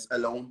black guys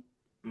alone.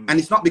 And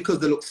it's not because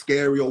they look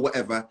scary or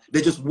whatever.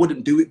 They just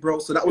wouldn't do it, bro.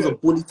 So that was a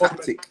bully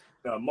tactic.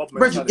 Bro,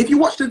 if you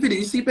watch the video,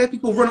 you see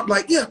people run up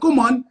like, yeah, come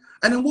on,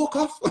 and then walk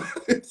off.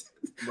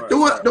 They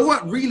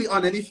weren't really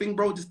on anything,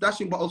 bro. Just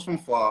dashing bottles from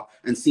far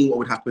and seeing what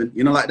would happen.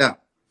 You know, like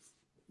that.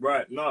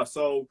 Right. No.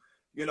 So,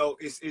 you know,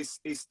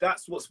 it's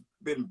that's what's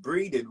been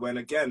breeded when,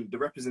 again, the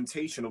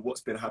representation of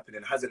what's been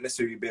happening hasn't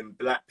necessarily been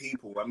black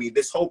people. I mean,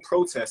 this whole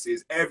protest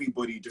is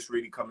everybody just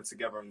really coming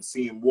together and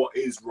seeing what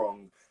is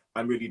wrong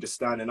and really just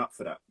standing up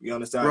for that. You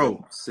understand?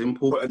 Bro,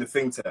 simple. Putting the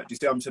thing to that. Do you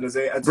see what I'm trying to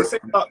say? And to say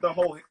about the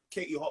whole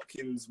Katie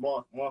Hopkins,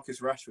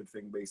 Marcus Rashford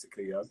thing,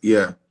 basically,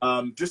 yeah.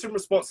 Just in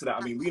response to that,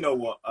 I mean, we know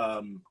what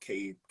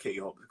Katie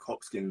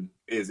Hopkins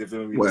is. If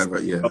whatever,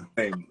 yeah.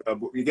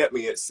 You get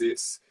me?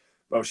 It's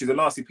well, she's a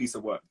nasty piece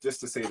of work, just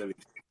to say the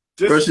least.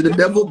 Bro, she's the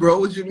devil, bro.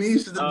 What do you mean?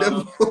 She's the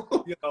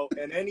devil. You know,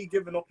 and any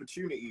given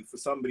opportunity for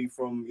somebody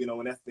from, you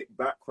know, an ethnic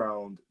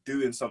background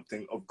doing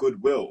something of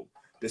goodwill,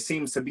 there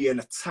seems to be an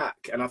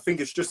attack. And I think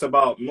it's just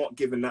about not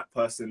giving that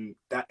person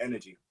that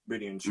energy,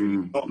 really and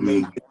truly. Not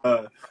making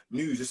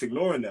news, just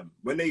ignoring them.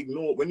 When you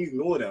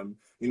ignore them,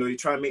 you know, they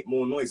try and make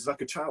more noise. It's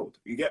like a child.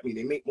 You get me?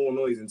 They make more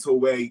noise until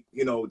where,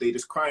 you know, they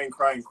just crying,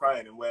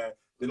 and where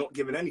they're not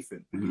giving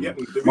anything. You get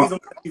me? The reason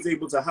why he's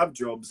able to have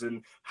jobs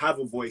and have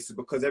a voice is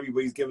because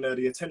everybody's giving her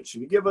the attention.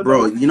 You give her,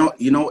 bro. You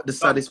know what the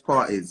saddest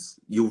part is?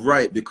 You're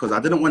right, because I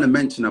didn't want to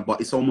mention it,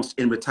 but it's almost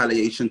in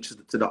retaliation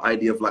to the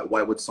idea of like,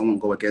 why would someone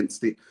go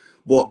against it?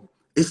 But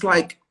it's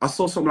like I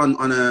saw someone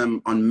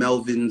on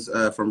Melvin's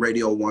from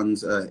Radio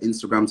 1's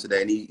Instagram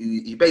today, and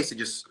he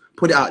basically just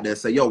put it out there,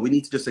 say, yo, we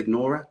need to just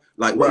ignore her.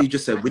 Like what you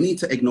just said, we need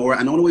to ignore her,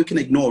 and the only way we can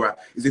ignore her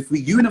is if we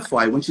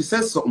unify. When she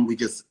says something, we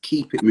just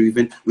keep it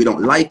moving. We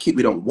don't like it,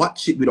 we don't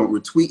watch it, we don't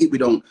retweet it, we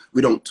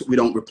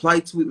don't reply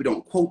to it, we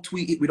don't quote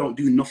tweet it, we don't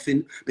do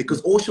nothing,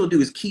 because all she'll do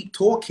is keep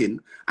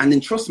talking, and then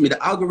trust me, the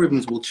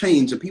algorithms will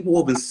change, and people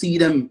won't even see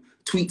them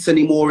tweets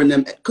anymore. And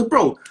them, cause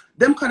bro,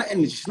 them kind of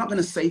energy, she's not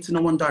gonna say to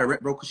no one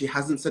direct, bro, because she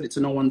hasn't said it to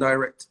no one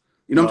direct.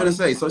 You know what I'm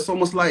trying to say? So it's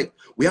almost like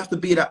we have to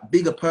be that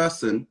bigger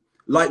person,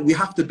 like we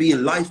have to be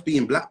in life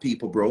being black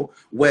people, bro,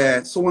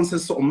 where someone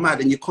says something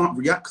mad and you can't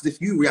react, because if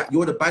you react,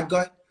 you're the bad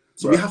guy.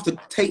 So we have to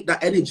take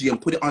that energy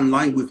and put it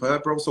online with her,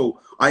 bro. So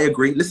I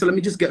agree. Listen, let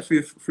me just get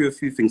through a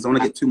few things. I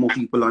want to get 2 more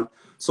people on.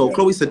 So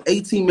Chloe said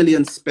 18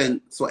 million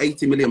spent, so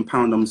 80 million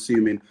pound, I'm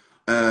assuming,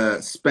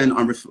 spent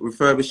on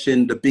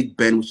refurbishing the Big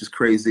Ben, which is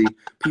crazy.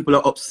 People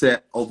are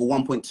upset over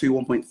 1.2,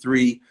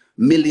 1.3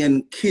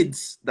 million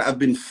kids that have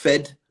been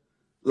fed,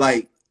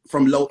 like,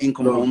 from low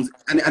income homes.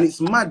 And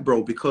it's mad,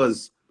 bro,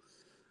 because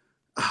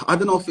I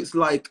don't know if it's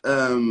like,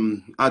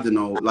 I don't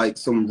know, like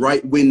some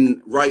right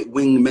wing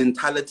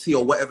mentality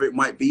or whatever it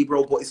might be,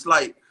 bro. But it's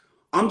like,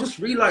 I'm just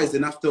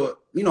realizing after,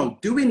 you know,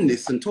 doing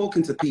this and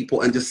talking to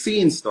people and just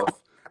seeing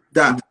stuff,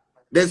 that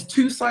there's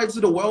 2 sides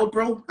of the world,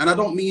 bro. And I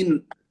don't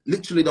mean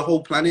literally the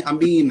whole planet. I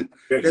mean,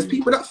 there's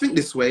people that think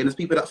this way and there's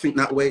people that think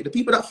that way. The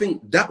people that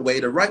think that way,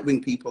 the right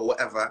wing people,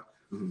 whatever,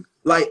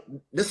 like,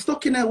 they're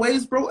stuck in their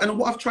ways, bro. And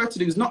what I've tried to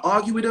do is not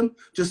argue with them,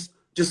 just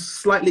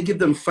slightly give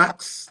them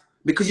facts.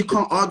 Because you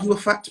can't argue a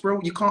fact,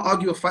 bro. You can't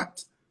argue a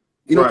fact.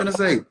 You know what I'm gonna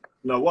say?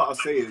 No, what I'll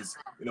say is,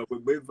 you know,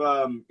 with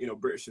you know,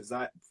 British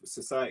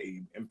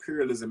society,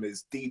 imperialism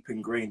is deep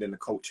ingrained in the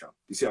culture.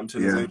 You see what I'm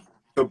trying to say?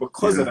 So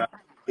because of that,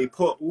 they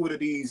put all of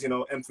these, you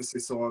know,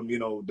 emphasis on, you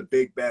know, the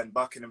Big Ben,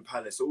 Buckingham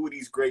Palace, all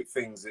these great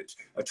things that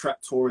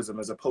attract tourism,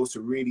 as opposed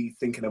to really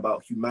thinking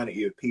about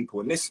humanity of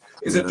people. And this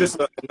isn't just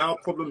a now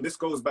problem. This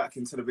goes back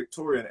into the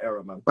Victorian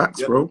era, man.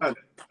 Facts, bro.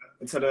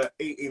 Into the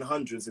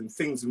 1800s and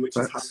things in which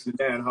is happening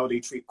there and how they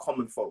treat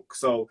common folk.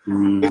 So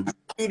it's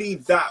really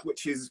that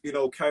which is, you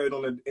know, carried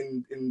on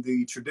in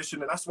the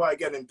tradition. And that's why,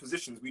 again, in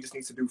positions, we just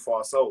need to do for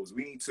ourselves.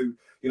 We need to,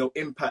 you know,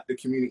 impact the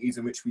communities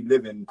in which we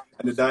live in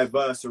and the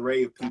diverse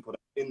array of people that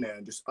are in there,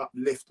 and just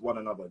uplift one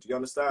another. Do you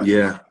understand?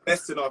 Yeah.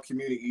 Invest in our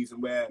communities,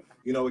 and where,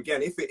 you know,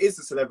 again, if it is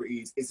the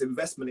celebrities, it's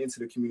investment into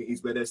the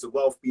communities where there's the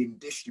wealth being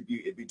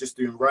distributed. We're just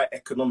doing right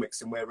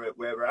economics and where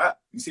we're at.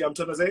 You see what I'm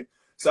trying to say?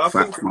 So I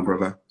think, my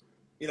brother,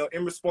 you know,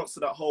 in response to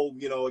that whole,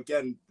 you know,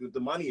 again, the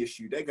money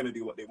issue, they're going to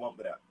do what they want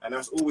with that. And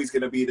that's always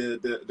going to be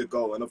the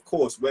goal. And of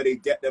course, where they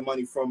get their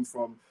money from,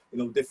 you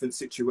know, different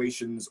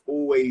situations,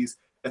 always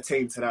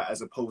attain to that,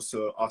 as opposed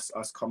to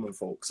us common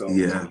folk. So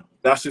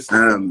that's just...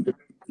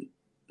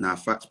 Nah,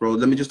 facts, bro.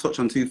 Let me just touch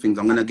on 2 things.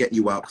 I'm going to get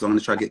you out because I'm going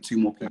to try to get 2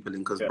 more people in,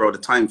 because, bro, the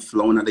time's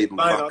flown. I don't even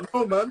I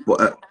know, man.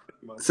 But,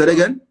 say that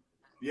again?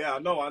 Yeah, I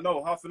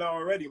know. Half an hour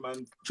already,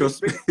 man.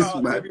 Trust me, it's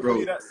mad,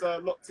 bro. That's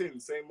locked in,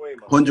 same way,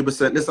 man.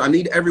 100%. Listen, I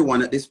need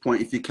everyone at this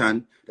point, if you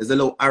can. There's a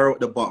little arrow at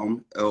the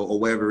bottom, or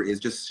wherever it is.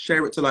 Just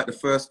share it to like the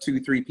first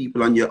 2-3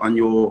 people on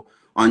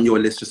your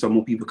list, just so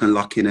more people can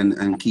lock in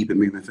and keep it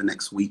moving for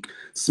next week.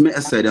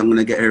 Smith said, I'm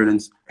gonna get her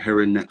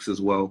in next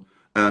as well.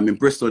 In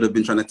Bristol, they've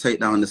been trying to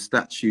take down the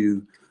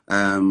statue.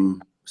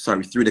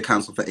 Through the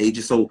council for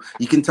ages. So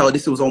you can tell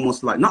this was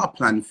almost like not a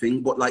planned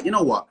thing, but like, you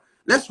know what?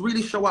 Let's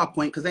really show our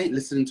point, because they ain't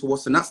listening to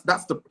us, and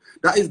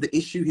that is the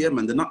issue here,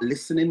 man. They're not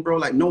listening, bro.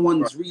 Like, no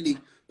one's really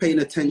paying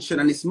attention,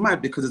 and it's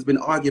mad because there's been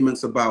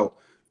arguments about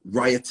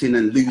rioting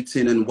and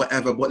looting and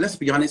whatever. But let's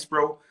be honest,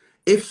 bro.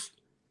 If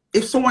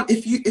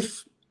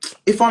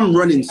I'm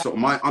running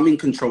something, I'm in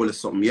control of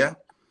something, yeah,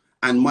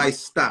 and my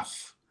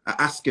staff are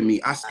asking me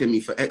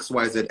for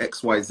XYZ,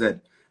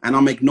 XYZ, and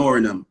I'm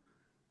ignoring them.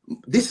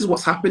 This is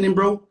what's happening,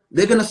 bro.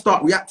 They're going to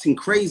start reacting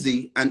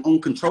crazy and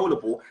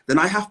uncontrollable. Then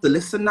I have to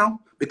listen now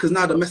because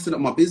now they're messing up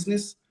my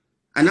business.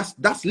 And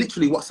that's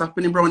literally what's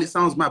happening, bro. And it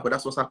sounds mad, but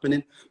that's what's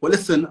happening. But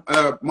listen,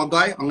 my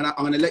guy, I'm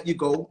gonna let you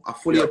go. I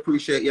fully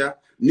appreciate you.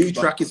 New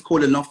track is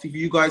called Enough. If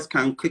you guys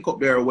can click up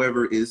there or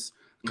wherever it is,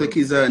 click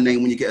his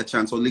name when you get a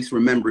chance, or at least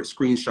remember it,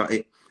 screenshot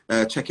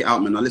it, check it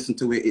out, man. I listened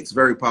to it. It's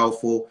very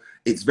powerful.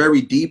 It's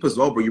very deep as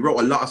well, bro. You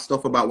wrote a lot of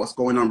stuff about what's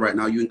going on right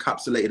now. You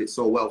encapsulated it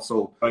so well.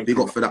 So big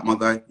up for that, my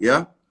guy.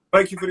 Yeah.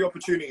 Thank you for the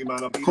opportunity,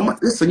 man. Come on,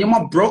 listen, you're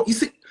my bro. You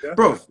see,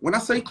 bro, when I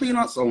say clean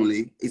ups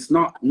only, it's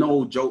not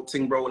no joke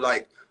thing, bro.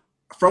 Like,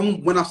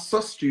 from when I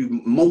sussed you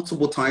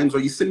multiple times, or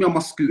you see me on my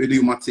scooter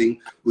doing my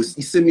thing, you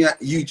see me at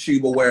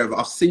YouTube or wherever,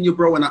 I've seen you,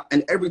 bro,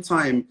 and every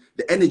time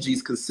the energy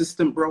is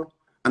consistent, bro.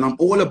 And I'm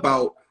all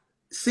about,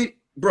 see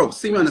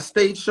me on a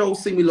stage show,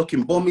 see me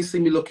looking bomby, see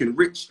me looking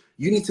rich.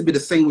 You need to be the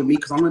same with me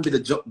because I'm gonna be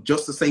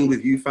just the same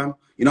with you, fam.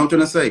 You know what I'm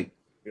trying to say?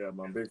 Yeah,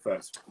 man, big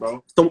facts,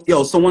 bro. So,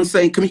 yo, someone's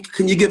saying,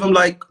 can you give him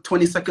like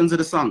 20 seconds of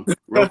the song,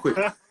 real quick?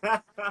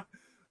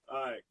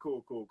 All right,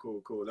 cool.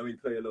 Let me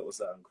play a little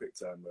sound, quick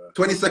time, bro.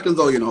 20 seconds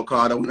though, you know,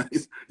 card.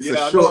 It's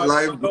a short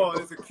live. No,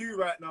 it's a queue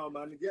right now,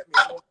 man. You get me?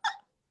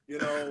 You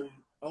know,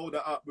 hold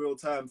that up real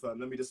time, fam.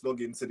 Let me just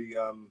log into the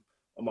on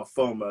my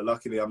phone, man.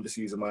 Luckily, I'm just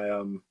using my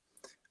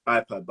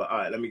iPad. But all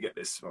right, let me get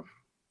this one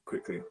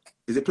quickly.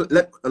 Is it?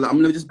 I'm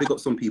gonna just pick up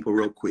some people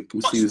real quick.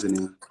 I'm Susan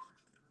here.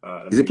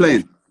 Is it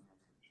playing?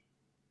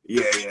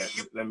 Yeah.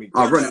 Let me.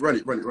 Run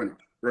it.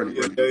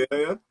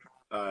 Yeah.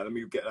 All right, let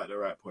me get that at the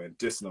right point.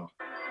 Just now.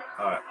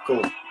 All right,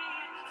 cool.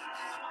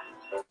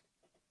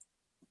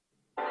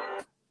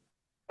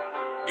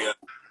 Yeah.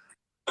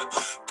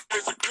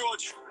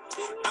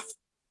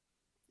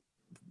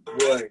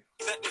 Boy.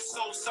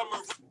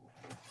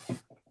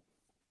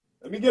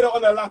 Let me get it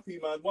on a lappy,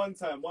 man. One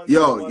time.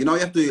 Yo, you know you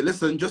have to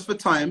listen just for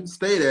time.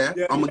 Stay there.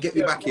 Yeah, I'm gonna get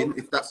you back in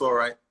if that's all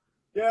right.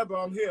 Yeah,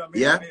 bro, I'm here.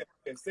 Yeah.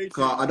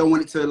 I don't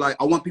want it to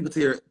I want people to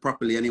hear it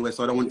properly anyway,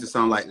 so I don't want it to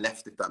sound like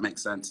left, if that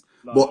makes sense.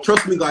 No. But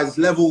trust me, guys, it's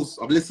levels.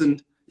 I've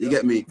listened. You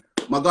get me,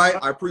 my guy.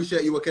 I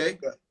appreciate you. Okay.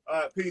 Yeah.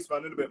 All right, peace,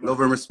 man. In a bit, man. Love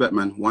and respect,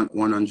 man.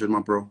 100, my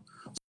bro.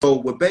 So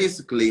we're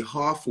basically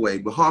halfway.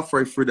 We're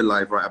halfway through the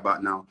live right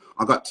about now.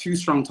 I got two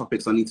strong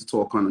topics I need to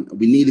talk on.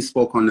 We nearly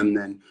spoke on them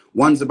then.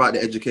 One's about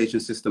the education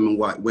system and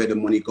where the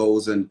money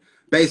goes, and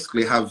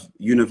basically have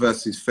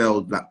universities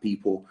failed black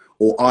people,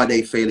 or are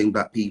they failing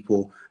black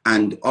people?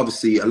 And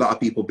obviously a lot of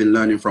people have been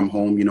learning from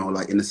home, you know,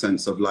 like in the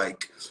sense of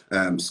like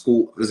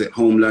school, is it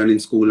home learning,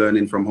 school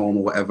learning from home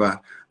or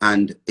whatever.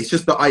 And it's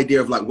just the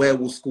idea of like, where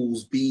will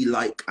schools be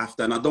like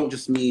after? And I don't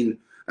just mean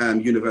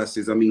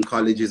universities, I mean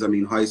colleges, I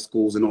mean high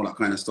schools and all that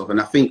kind of stuff.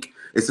 And I think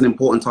it's an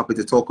important topic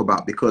to talk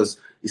about because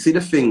you see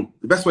the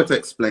best way to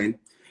explain,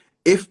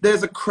 if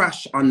there's a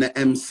crash on the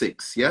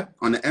M6, yeah,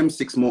 on the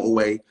M6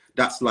 motorway,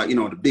 that's like, you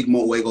know, the big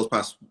motorway goes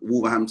past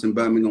Wolverhampton,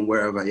 Birmingham,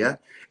 wherever, yeah.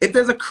 If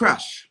there's a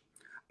crash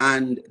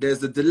and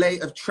there's a delay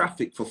of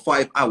traffic for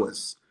 5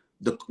 hours,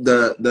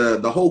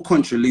 the whole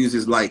country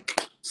loses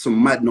like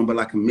some mad number,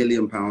 like £1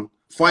 million.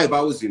 5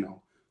 hours, you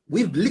know.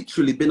 We've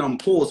literally been on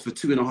pause for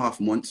 2.5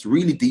 months,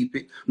 really deep.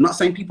 I'm not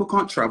saying people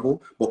can't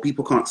travel, but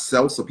people can't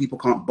sell, so people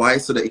can't buy,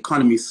 so the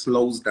economy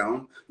slows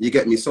down. You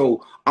get me?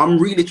 So I'm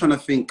really trying to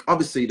think,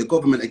 obviously the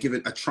government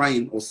are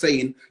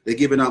saying they're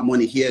giving out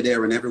money here,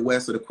 there and everywhere.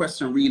 So the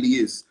question really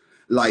is,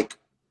 like,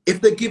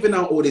 if they're giving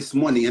out all this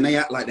money and they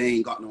act like they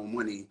ain't got no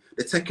money,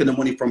 they're taking the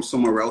money from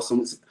somewhere else.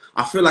 And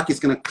I feel like it's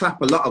going to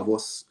clap a lot of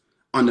us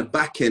on the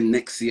back end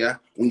next year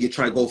when you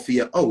try to go for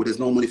your, oh, there's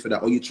no money for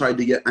that. Or you try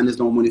to get, and there's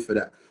no money for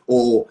that.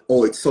 Or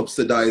it's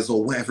subsidized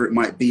or whatever it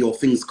might be, or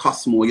things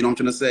cost more. You know what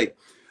I'm trying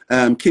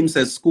to say? Kim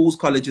says schools,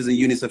 colleges and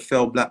unis have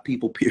failed black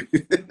people,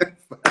 period.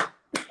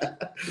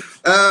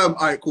 All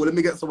right, cool. Let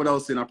me get someone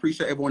else in. I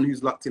appreciate everyone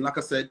who's locked in. Like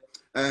I said,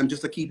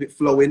 just to keep it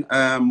flowing,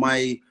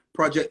 my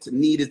project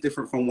Need is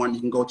different from one.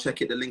 You can go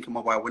check it, the link in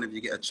my bio whenever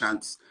you get a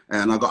chance.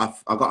 And I got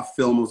a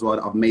film as well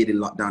that I've made in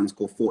lockdown. It's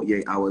called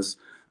 48 Hours.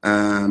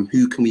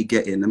 Who can we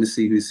get in? Let me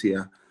see who's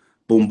here.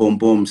 Boom, boom,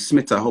 boom.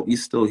 Smith, I hope you're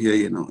still here,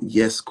 you know.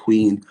 Yes,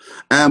 Queen.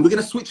 We're going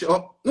to switch it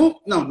up. No,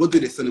 we'll do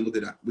this and then we'll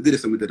do that. We'll do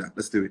this and we'll do that.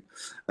 Let's do it.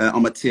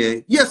 I'm a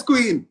tier. Yes,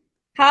 Queen.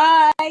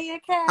 Hi, you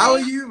okay? How are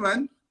you,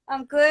 man?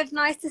 I'm good.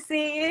 Nice to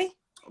see you.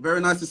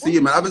 Very nice to see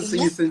you, man. I haven't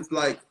seen you since,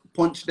 like,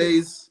 Punch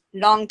days.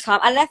 Long time.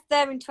 I left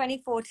there in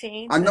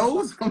 2014. I know.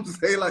 I'm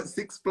saying, like,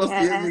 6+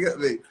 years, you get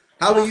me?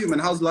 How are you, man?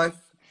 How's life?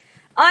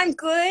 I'm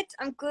good.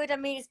 I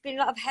mean, it's been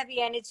a lot of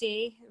heavy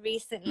energy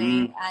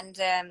recently.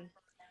 And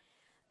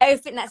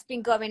everything that's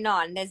been going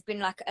on, there's been,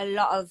 like, a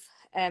lot of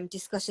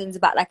discussions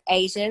about, like,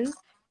 Asians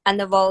and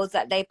the roles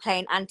that they play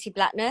in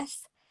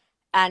anti-blackness.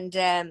 And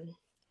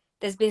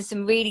there's been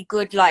some really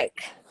good,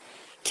 like,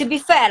 to be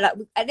fair, like,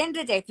 at the end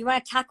of the day, if you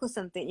want to tackle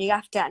something, you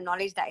have to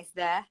acknowledge that it's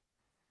there.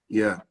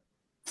 Yeah.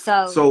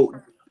 So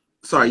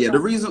sorry, yeah,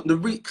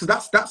 because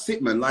that's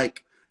it, man.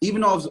 Like,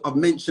 even though I've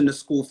mentioned the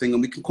school thing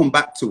and we can come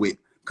back to it,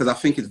 because I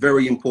think it's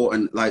very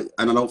important, like,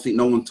 and I don't think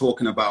no one's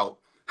talking about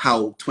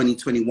how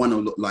 2021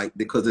 will look like,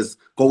 because there's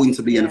going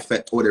to be an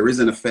effect, or there is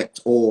an effect,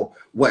 or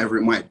whatever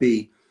it might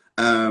be.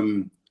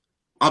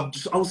 I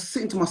was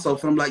sitting to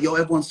myself and I'm like, yo,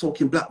 everyone's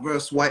talking black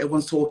versus white,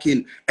 everyone's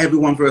talking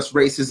everyone versus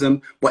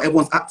racism, but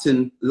everyone's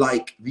acting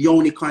like the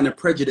only kind of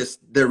prejudice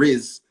there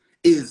is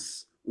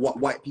what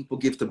white people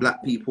give to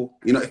black people,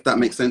 you know, if that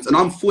makes sense. And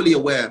I'm fully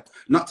aware,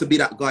 not to be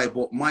that guy,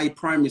 but my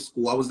primary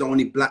school, I was the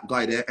only black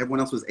guy there. Everyone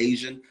else was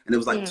Asian, and there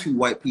was like 2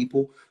 white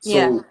people.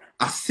 So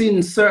I've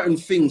seen certain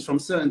things from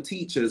certain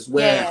teachers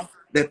where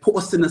they put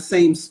us in the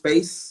same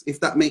space, if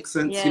that makes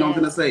sense. You know what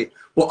I'm going to say?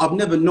 But I've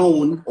never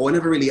known, or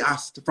never really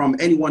asked from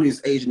anyone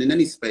who's Asian in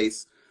any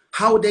space,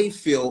 how they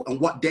feel and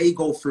what they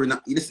go through. And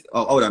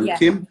hold on,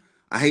 Kim.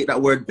 I hate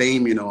that word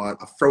BAME, you know, I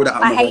throw that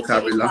out of my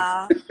vocabulary.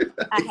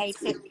 I hate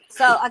it.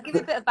 So I'll give you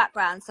a bit of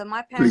background. So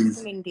my parents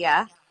are from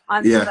India.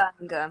 I'm from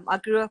Birmingham. I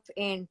grew up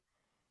in,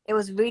 it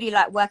was really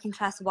like working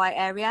class white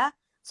area.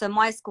 So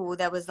my school,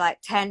 there was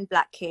like 10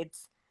 black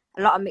kids,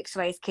 a lot of mixed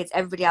race kids.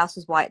 Everybody else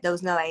was white. There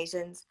was no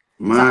Asians.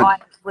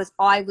 Mad. So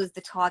I was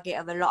the target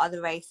of a lot of the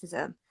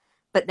racism.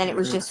 But then it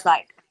was just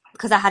like,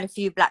 because I had a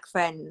few black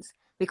friends,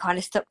 we kind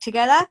of stuck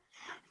together.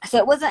 So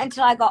it wasn't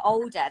until I got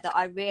older that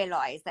I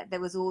realized that there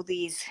was all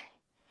these,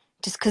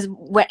 just because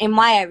in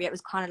my area it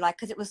was kind of like,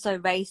 because it was so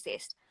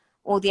racist,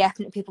 all the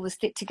ethnic people would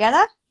stick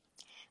together.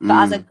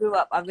 But as I grew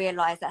up, I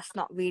realized that's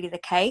not really the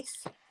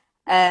case.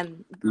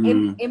 In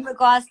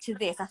regards to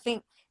this, I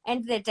think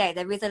end of the day,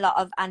 there is a lot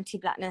of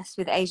anti-blackness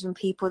with Asian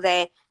people.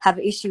 They have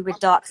an issue with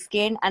dark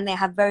skin, and they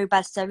have very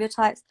bad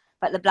stereotypes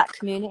about the black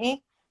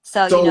community.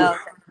 So you know,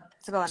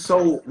 so go on.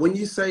 So when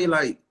you say,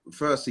 like,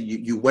 firstly,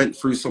 you went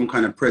through some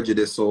kind of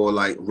prejudice or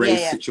like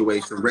race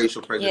situation,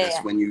 racial prejudice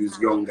when you was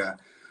younger.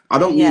 I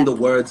don't mean the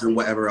words and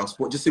whatever else,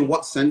 but just in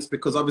what sense?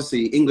 Because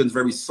obviously England's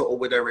very subtle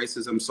with their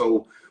racism.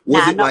 So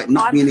was it like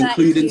not being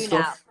included in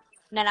stuff?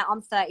 No,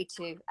 I'm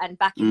 32, and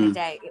back in the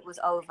day, it was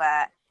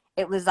over.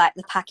 It was like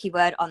the packy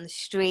word on the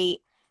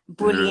street,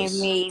 bullying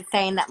me,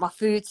 saying that my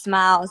food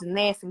smells and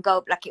this and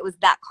go. Like, it was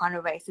that kind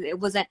of racism. It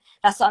wasn't.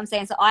 That's what I'm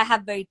saying. So I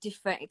have very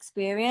different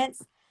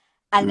experience,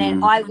 and then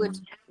my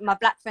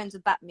black friends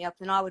would back me up,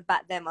 and I would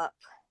back them up.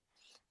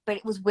 But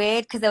it was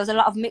weird because there was a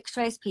lot of mixed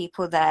race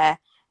people there,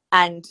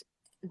 and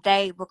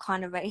they were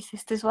kind of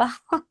racist as well.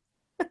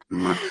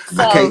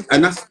 So, okay,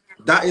 and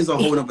that is a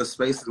whole other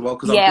space as well,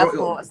 because I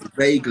brought it up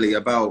vaguely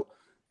about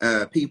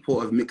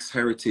people of mixed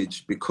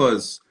heritage,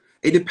 because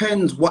it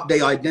depends what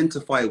they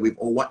identify with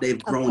or what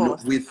they've grown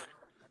up with.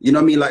 You know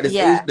what I mean? Like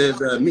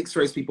there's mixed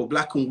race people,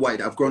 black and white,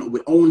 that have grown up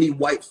with only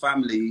white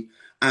family,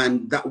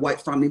 and that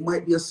white family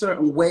might be a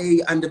certain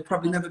way, and they've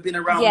probably never been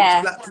around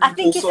black people. I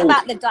think it's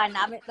about the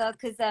dynamic though,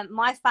 because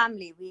my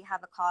family, we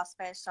have a car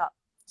spare shop,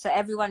 so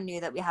everyone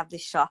knew that we have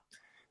this shop.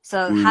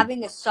 So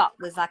having a shop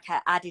was like an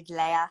added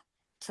layer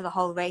to the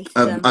whole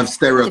racism of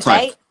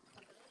stereotype. Debate.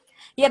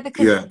 Yeah,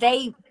 because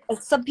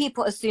some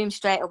people assume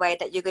straight away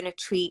that you're going to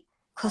treat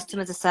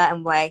customers a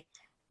certain way,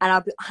 and I'll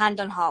be hand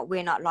on heart,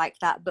 we're not like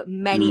that, but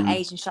many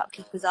Asian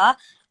shopkeepers are.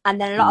 And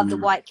then a lot of the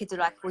white kids are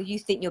like, well, you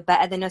think you're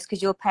better than us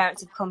because your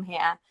parents have come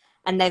here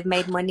and they've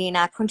made money in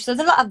our country. So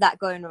there's a lot of that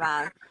going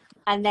around.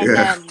 And then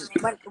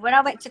when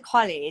I went to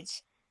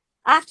college,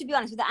 I have to be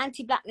honest, with the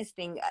anti-blackness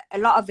thing, a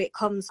lot of it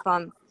comes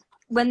from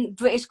when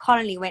British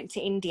colony went to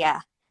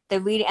India. They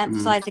really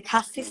emphasized the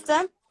caste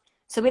system.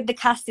 So with the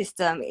caste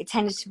system, it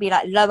tended to be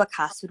like lower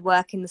caste would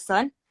work in the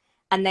sun,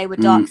 and they were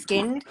dark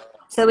skinned.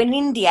 So in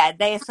India,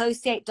 they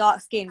associate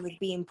dark skin with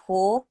being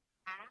poor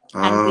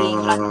and being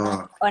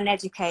like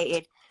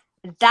uneducated.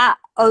 That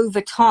over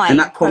time, and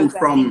that comes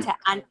from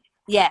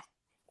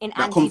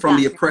that come from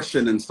the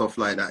oppression and stuff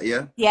like that.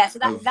 So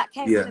that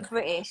came from the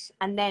British.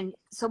 And then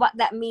so what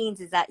that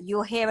means is that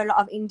you'll hear a lot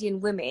of Indian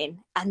women,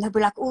 and they'll be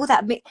like, oh,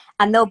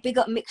 and they'll big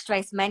up mixed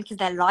race men because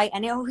they're light,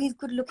 and he's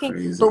good looking.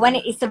 Crazy. But when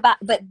it's about,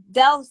 but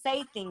they'll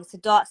say things to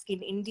dark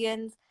skinned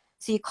Indians.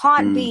 So you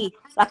can't be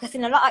like, I've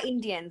seen a lot of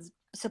Indians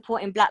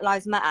supporting Black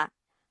Lives Matter,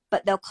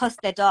 but they'll cuss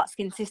their dark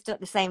skinned sister at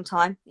the same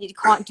time. You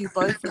can't do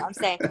both. You know what I'm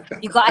saying?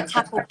 You got to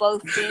tackle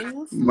both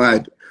things.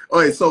 Mad.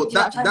 All right, so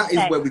that is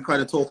where we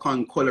kind of talk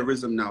on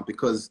colorism now,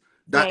 because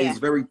that is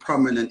very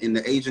prominent in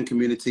the Asian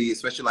community,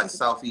 especially like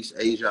Southeast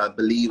Asia, I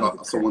believe.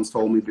 Someone's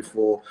told me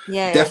before.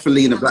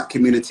 Definitely in the black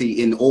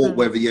community, in all,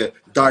 whether you're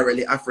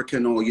directly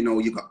African or, you know,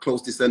 you got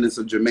close descendants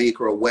of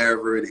Jamaica or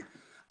wherever in it.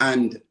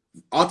 And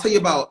I'll tell you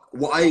about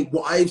what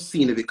I've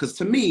seen of it, because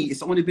to me,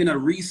 it's only been a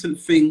recent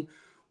thing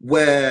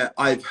where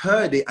I've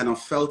heard it and I've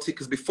felt it,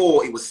 because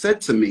before it was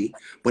said to me,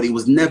 but it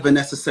was never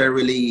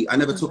necessarily, I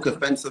never took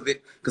offense of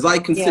it, because I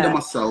consider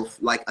myself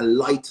like a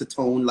lighter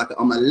tone, like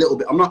I'm a little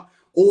bit, I'm not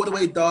all the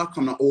way dark,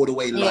 I'm not all the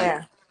way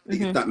light,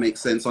 if that makes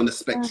sense, on the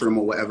spectrum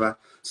or whatever.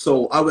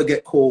 So I would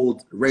get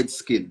called red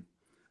skin.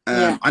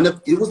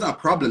 It wasn't a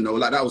problem though,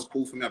 like that was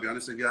cool for me, I'll be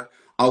honest with you.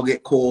 I'll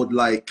get called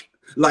like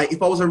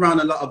if I was around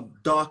a lot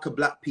of darker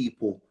black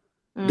people,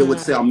 they would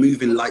say I'm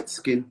moving light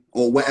skin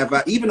or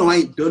whatever, even though I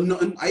ain't done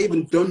nothing. I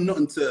even done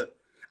nothing to,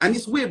 and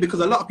it's weird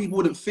because a lot of people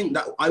wouldn't think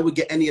that I would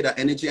get any of that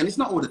energy, and it's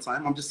not all the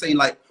time. I'm just saying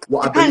like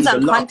what I believe a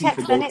lot of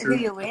people go through.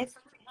 Who you're with.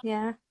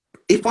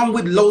 if I'm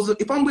with loads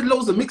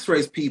of mixed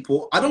race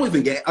people, I don't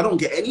get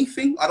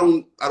anything. I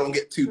don't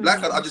get too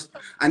black. I just,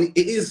 and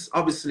it is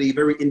obviously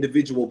very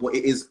individual, but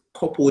it is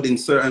coupled in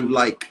certain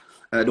like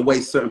the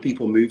way certain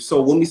people move.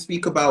 So when we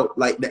speak about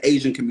like the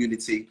Asian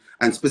community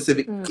and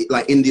specific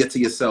like India to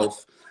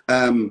yourself,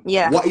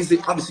 what is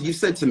it? Obviously, you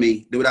said to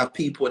me they would have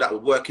people that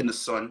would work in the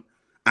sun,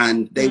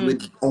 and they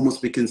would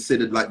almost be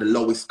considered like the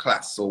lowest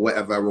class or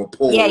whatever, or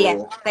poor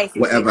or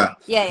basically. whatever.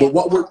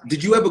 But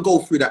did you ever go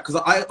through that?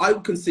 Because I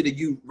would consider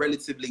you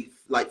relatively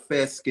like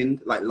fair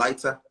skinned, like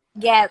lighter.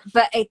 Yeah,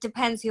 but it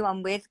depends who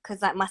I'm with,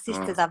 because like my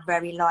sisters are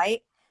very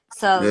light.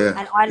 So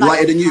and I like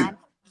lighter than tan. you.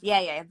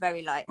 Yeah,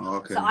 very light. Oh,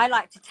 okay. So I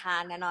like to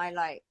tan, and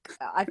I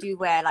do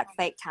wear like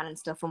fake tan and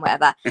stuff and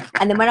whatever.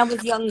 And then when I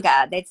was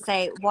younger, they'd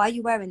say, "Why are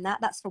you wearing that?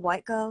 That's for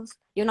white girls.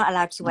 You're not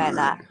allowed to wear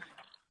that."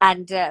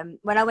 And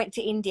when I went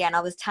to India and I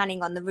was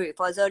tanning on the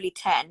roof, I was only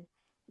 10.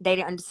 They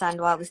didn't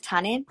understand why I was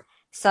tanning.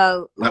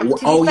 So like, to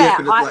be fair,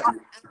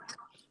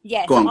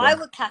 I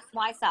would class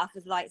myself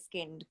as light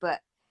skinned,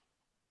 but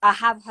I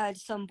have heard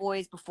some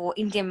boys before,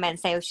 Indian men,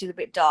 say, "Oh, she's a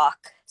bit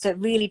dark." So it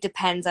really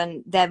depends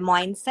on their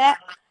mindset.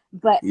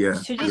 But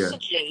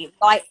traditionally,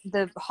 like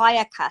the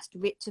higher caste,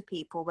 richer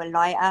people were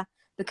lighter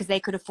because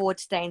they could afford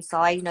to stay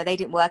inside. You know, they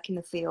didn't work in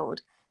the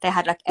field. They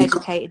had like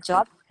educated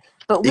jobs.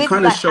 But with it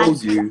kind of like,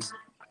 shows you.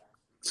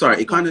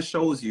 Sorry, it kind of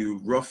shows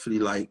you roughly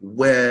like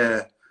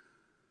where,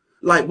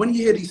 like when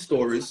you hear these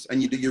stories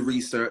and you do your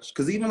research,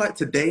 because even like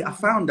today, I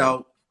found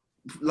out,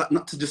 like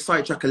not to just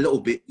sidetrack a little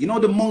bit, you know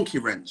the monkey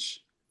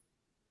wrench.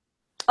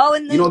 Oh,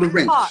 and you know the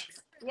wrench.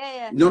 Parks.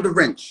 Yeah. You know the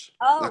wrench,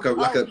 like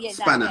a yeah,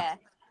 spanner. That, yeah.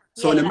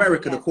 So in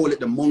America, they call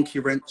it the monkey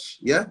wrench,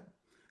 yeah.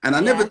 And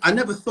I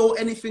never thought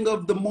anything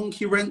of the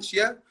monkey wrench,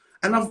 yeah.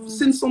 And I've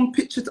seen some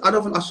pictures.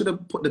 I should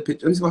have put the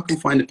picture. Let me see if I can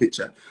find the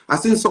picture. I've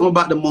seen something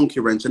about the monkey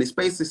wrench, and it's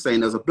basically saying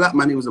there's a black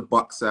man who was a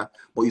boxer,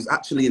 but he's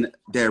actually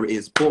there it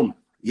is, boom,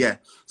 yeah.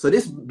 So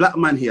this black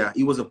man here,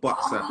 he was a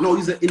boxer. No,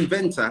 he's an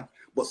inventor,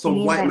 but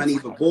some white man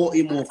either bought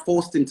him or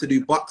forced him to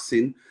do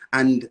boxing.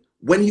 And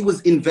when he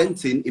was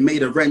inventing, he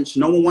made a wrench.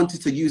 No one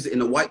wanted to use it in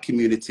the white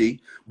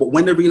community, but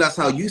when they realized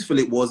how useful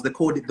it was, they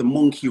called it the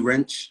monkey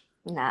wrench.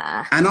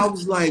 Nah. And I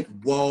was like,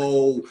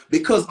 whoa,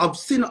 because I've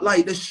seen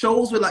like the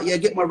shows were like, yeah,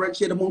 get my wrench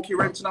here, the monkey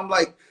wrench. And I'm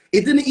like,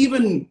 it didn't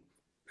even,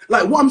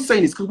 like what I'm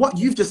saying is, because what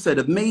you've just said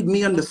have made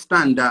me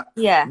understand that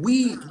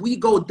we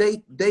go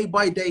day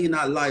by day in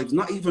our lives,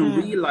 not even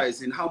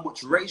realizing how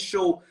much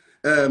racial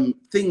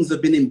things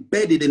have been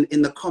embedded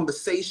in the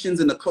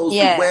conversations, in the clothes we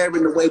wear,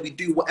 in the way we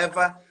do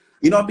whatever.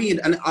 You know what I mean?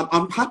 And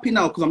I'm happy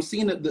now because I'm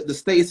seeing the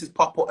statuses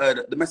pop up,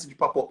 the messages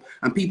pop up,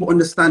 and people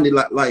understanding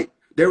like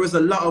there is a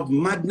lot of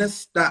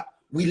madness that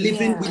we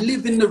live in. We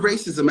live in the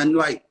racism, and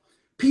like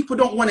people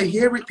don't want to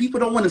hear it. People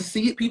don't want to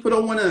see it. People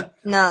don't want to.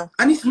 No.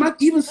 And it's mad.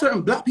 Even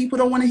certain black people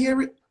don't want to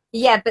hear it.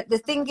 Yeah, but the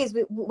thing is,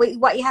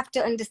 what you have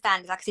to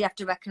understand is actually you have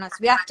to recognize.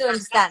 We have to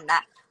understand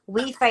that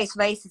we face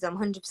racism.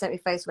 100% we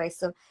face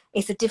racism.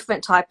 It's a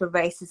different type of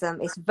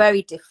racism. It's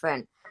very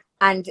different.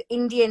 And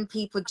Indian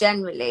people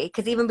generally,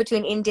 because even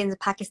between Indians and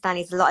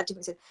Pakistanis, there's a lot of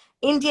differences.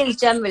 Indians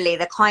generally,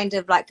 they're kind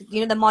of like, you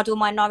know, the model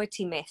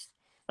minority myth.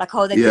 Like,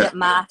 oh, they're good at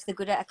maths, they're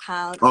good at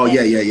accounts. Oh,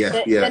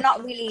 They're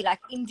not really like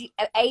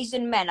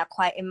Asian men are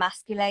quite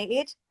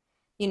emasculated.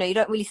 You know, you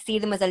don't really see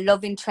them as a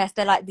love interest.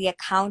 They're like the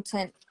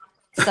accountant.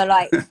 So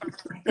like,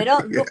 they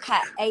don't look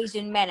at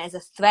Asian men as a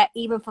threat,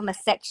 even from a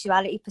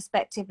sexuality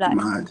perspective.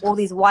 Like all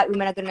these white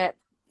women are gonna,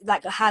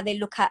 like how they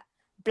look at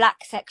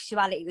black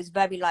sexuality was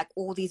very like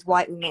all these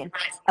white women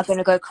are going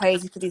to go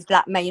crazy for these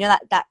black men. You know,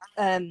 that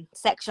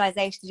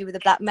sexualization to do with the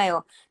black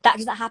male, that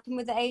doesn't happen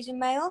with the Asian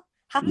male.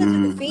 Happens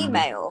with the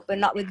female, but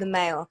not with the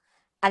male.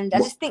 And I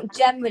just think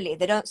generally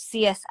they don't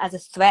see us as a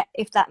threat,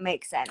 if that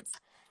makes sense.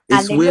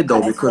 It's weird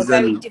though, because a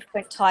very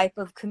different type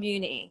of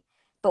community.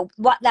 But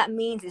what that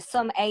means is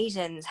some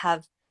Asians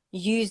have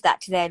used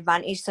that to their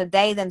advantage. So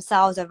they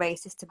themselves are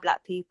racist to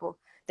black people.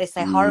 They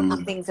say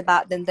horrible things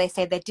about them. They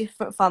say they're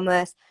different from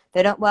us.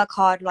 They don't work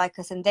hard like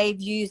us. And they've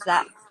used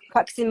that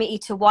proximity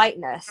to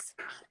whiteness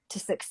to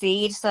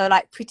succeed. So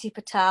like Priti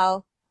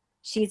Patel,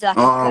 she's like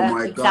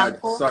my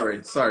example.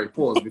 God. Sorry.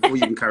 Pause before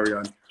you can carry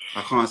on.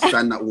 I can't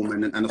stand that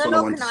woman. And that's all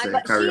I want to say.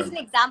 But she's an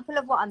example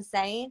of what I'm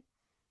saying.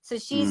 So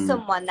she's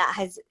someone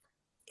that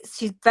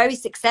she's very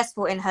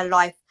successful in her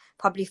life,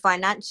 probably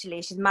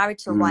financially. She's married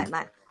to a white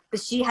man. But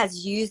she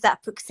has used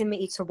that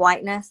proximity to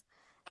whiteness.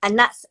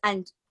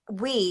 And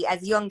we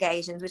as young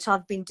Asians, which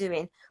I've been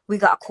doing, we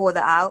got to call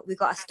that out. We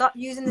got to stop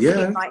using the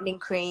skin lightening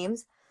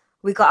creams.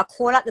 We got to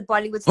call out the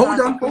Bollywood stars.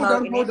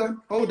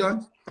 Hold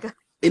on.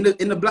 In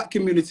the black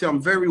community,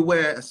 I'm very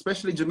aware,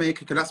 especially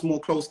Jamaica, because that's more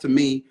close to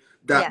me,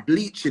 that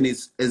bleaching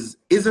is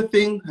a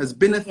thing, has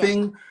been a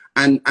thing,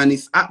 and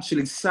it's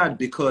actually sad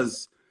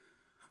because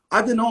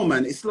I don't know,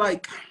 man. It's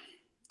like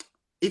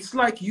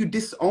you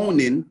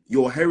disowning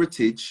your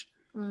heritage,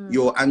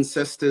 your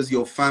ancestors,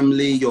 your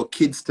family, your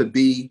kids to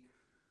be.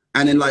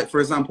 And then, like, for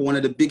example, one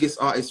of the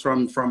biggest artists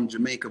from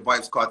Jamaica,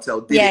 Vybz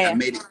Kartel, did it and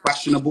made it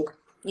fashionable.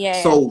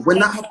 So when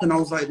that happened, I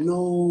was like,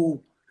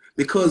 no,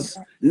 Because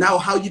now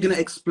how are you going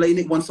to explain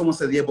it when someone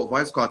says, yeah, but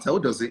Vybz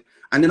Kartel does it?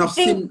 And then I've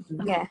seen,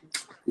 yeah.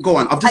 go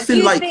on, I've I just seen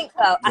do like, think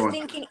though, go I on.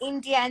 think in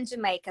India and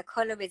Jamaica,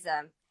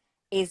 colorism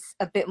is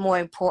a bit more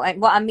important.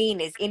 What I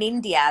mean is, in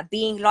India,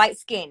 being light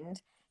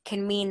skinned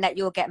can mean that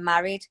you'll get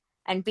married,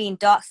 and being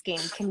dark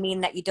skinned can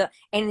mean that you don't.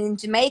 And in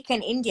Jamaica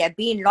and India,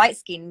 being light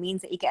skinned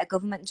means that you get a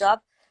government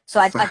job. So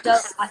I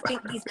don't. I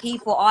think these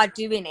people are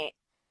doing it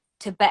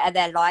to better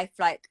their life.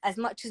 Like, as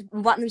much as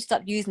we want them to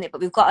stop using it,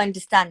 but we've got to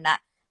understand that,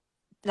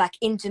 like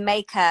in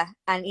Jamaica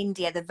and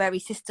India, the very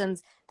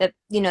systems that,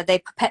 you know, they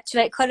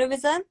perpetuate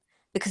colorism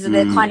because of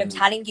the kind of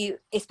telling you,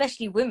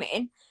 especially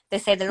women, they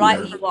say the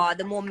lighter you are,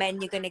 the more men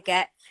you're going to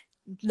get,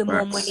 the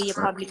more money you're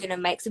probably going to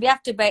make. So we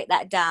have to break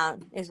that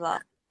down as well.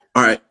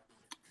 All right.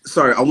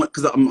 Sorry, I want,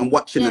 because I'm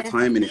watching the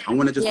time in it. I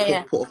want to just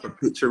put up a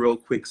picture real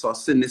quick. So I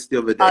seen this the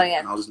other day,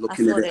 and I was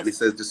looking at it, and it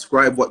says,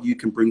 "Describe what you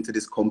can bring to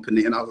this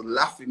company." And I was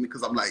laughing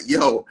because I'm like,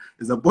 "Yo,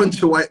 there's a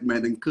bunch of white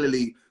men and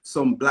clearly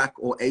some black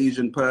or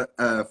Asian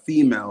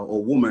female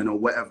or woman or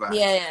whatever."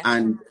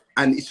 And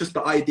it's just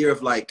the idea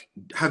of like,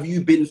 have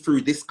you been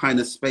through this kind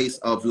of space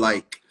of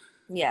like,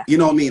 you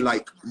know what I mean?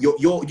 Like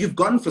you've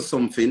gone for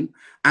something,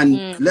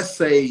 and let's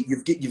say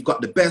you've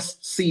got the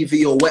best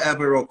CV or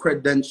whatever, or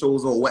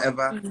credentials or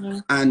whatever,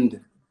 and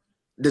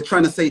they're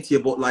trying to say to you,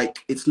 but like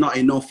it's not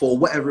enough or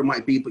whatever it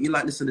might be. But you're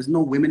like, listen, there's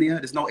no women here,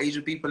 there's no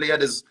Asian people here.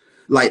 There's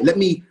like, let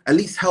me at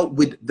least help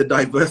with the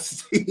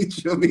diversity. Do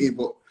you know what I mean?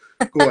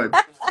 But go on.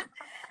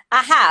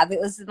 I have. It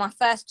was my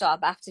first job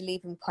after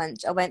leaving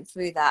Punch. I went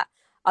through that.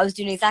 I was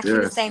doing exactly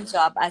the same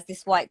job as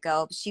this white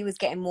girl, but she was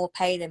getting more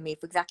pay than me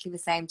for exactly the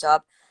same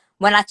job.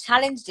 When I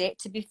challenged it,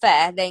 to be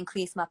fair, they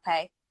increased my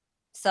pay.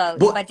 So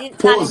if I didn't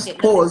challenge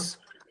it,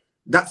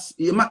 that's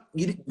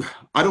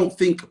I don't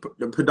think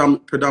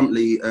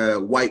predominantly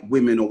white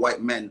women or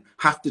white men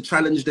have to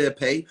challenge their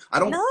pay.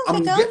 I'm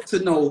yet to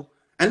know,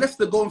 unless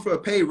they're going for a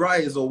pay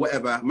rise or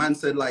whatever. Man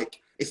said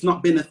like it's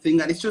not been a thing,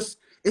 and it's just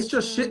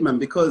shit, man,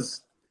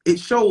 because it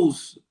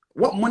shows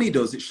what money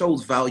does. It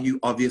shows value,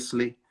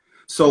 obviously.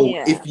 So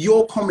if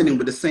you're coming in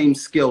with the same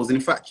skills, and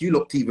in fact you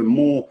looked even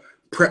more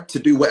prepped to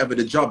do whatever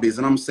the job is,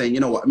 and I'm saying, you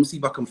know what, let me see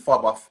if I can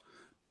fob off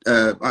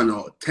I don't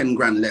know, 10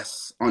 grand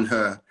less on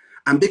her.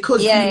 And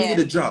because you need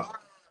a job,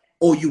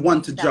 or you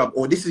want a job,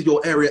 or this is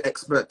your area of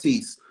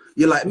expertise,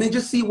 you're like, man,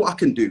 just see what I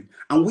can do.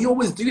 And we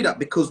always do that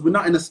because we're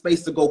not in a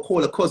space to go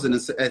call a cousin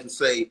and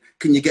say,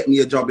 can you get me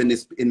a job in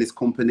this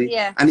company?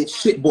 And it's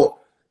shit, but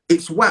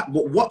it's whack.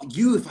 But what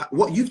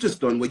you've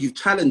just done, where you've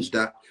challenged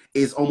that,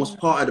 is almost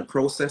part of the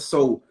process.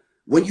 So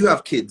when you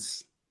have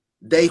kids,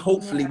 they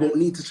hopefully won't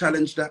need to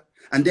challenge that,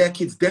 and their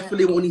kids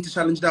definitely won't need to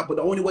challenge that. But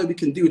the only way we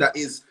can do that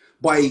is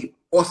by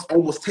us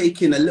almost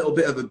taking a little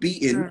bit of a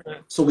beating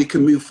so we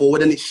can move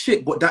forward. And it's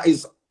shit, but that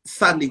is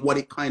sadly what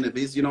it kind of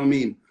is, you know what I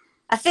mean?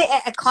 I think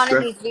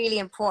economy is really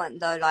important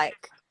though,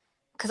 like,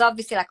 because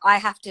obviously, like, I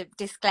have to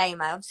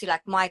disclaimer, obviously,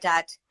 like, my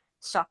dad,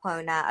 shop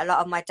owner, a lot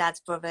of my dad's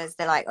brothers,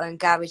 they like own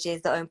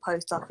garages, they own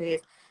post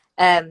office,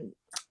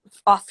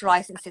 off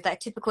licenses, like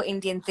typical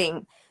Indian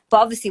thing.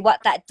 But obviously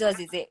what that does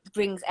is it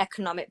brings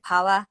economic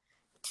power.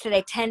 So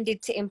they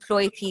tended to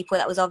employ people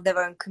that was of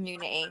their own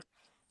community,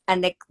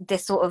 and they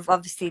sort of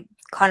obviously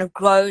kind of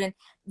grown. And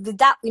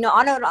that, you know,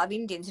 I know a lot of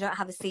Indians who don't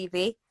have a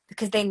CV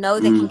because they know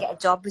they can get a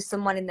job with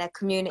someone in their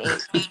community.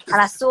 And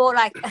I saw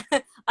like,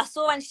 I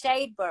saw in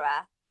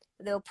Shadeborough,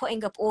 they were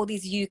putting up all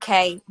these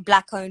UK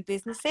black-owned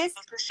businesses.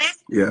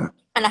 Yeah.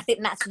 And I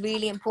think that's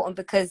really important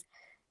because,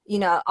 you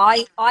know,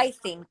 I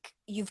think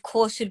you, of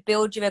course, should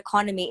build your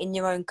economy in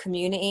your own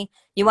community.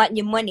 You want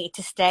your money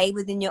to stay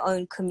within your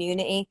own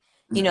community.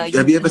 You know,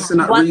 have you ever seen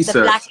that want research?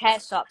 the black hair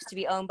shops to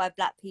be owned by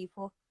black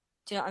people.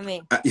 Do you know what I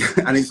mean?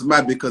 And it's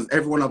mad because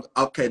everyone,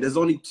 there's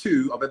only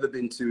two I've ever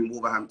been to in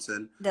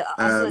Wolverhampton,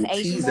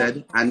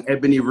 TZ and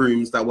Ebony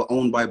Rooms, that were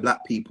owned by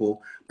black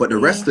people. But the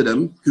rest of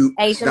them,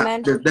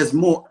 there's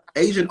more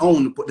Asian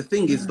owned. But the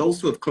thing is, those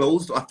two have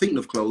closed. I think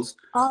they've closed.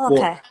 Oh,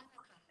 okay. But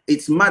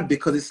it's mad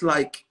because it's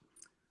like,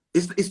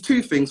 it's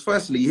two things.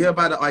 Firstly, you hear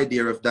about the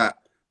idea of that,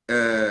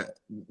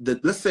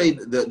 let's say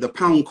the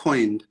pound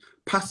coin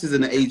passes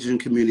in the Asian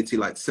community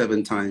like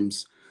 7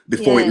 times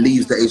before it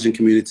leaves the Asian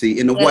community.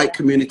 In the white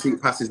community,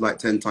 it passes like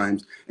 10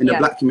 times. In the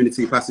black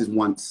community, it passes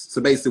once.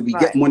 So basically, we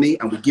get money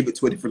and we give it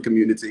to a different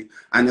community,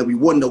 and then we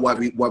wonder why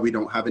we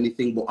don't have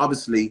anything. But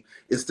obviously,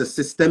 it's the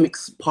systemic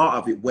part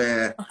of it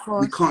where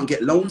we can't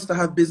get loans to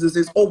have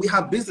businesses, or we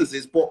have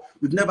businesses, but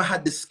we've never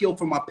had the skill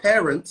from our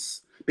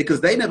parents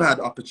because they never had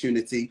the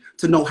opportunity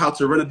to know how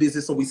to run a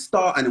business. So we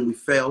start and then we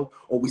fail,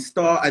 or we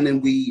start and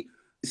then it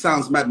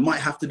sounds mad, might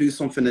have to do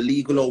something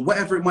illegal or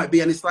whatever it might be.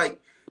 And it's like,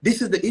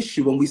 this is the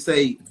issue when we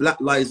say Black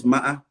Lives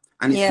Matter.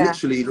 And it's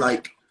literally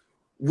like,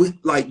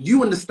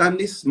 you understand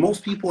this.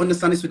 Most people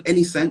understand this with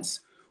any sense.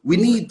 We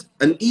need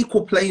an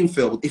equal playing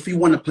field if you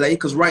want to play.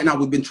 Because right now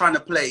we've been trying to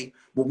play,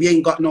 but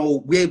we've got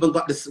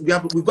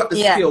the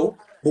skill,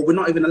 but we're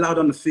not even allowed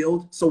on the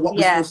field. So what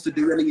we're supposed to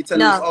do, and then you tell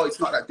us, oh,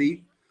 it's not that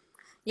deep.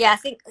 Yeah, I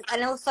think,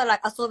 and also like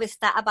I saw this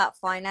stat about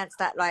finance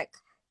that like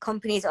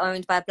companies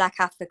owned by Black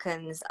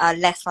Africans are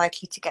less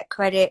likely to get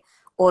credit,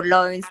 or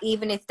loans,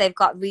 even if they've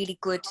got really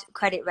good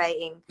credit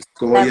rating.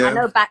 Score, I yeah.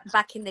 know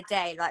back in the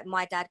day, like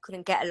my dad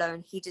couldn't get a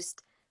loan. He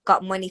just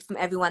got money from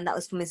everyone that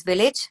was from his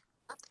village.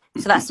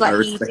 So that's I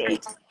what he respect did.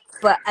 it.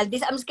 But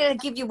this, I'm just going to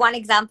give you one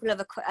example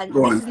of and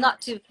Go this on. is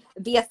not to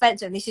be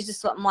offensive. This is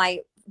just what my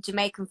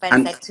Jamaican friend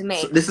And said to me.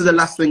 so this is the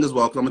last thing as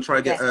well, because I'm gonna try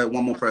to get Yeah.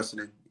 one more person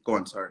in. Go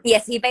on, sorry.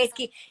 Yes,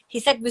 he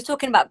said, we were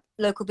talking about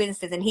local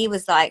businesses, and he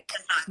was like,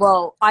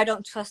 well, I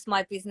don't trust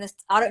my business.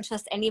 I don't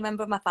trust any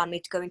member of my family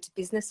to go into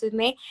business with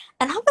me.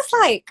 And I was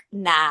like,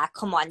 nah,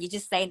 come on, you're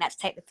just saying that to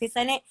take the piss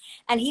in it.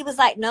 And he was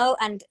like, no.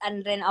 And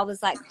then I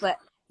was like, but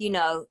you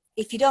know,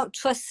 if you don't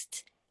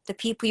trust the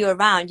people you're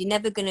around, you're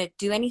never going to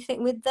do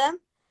anything with them.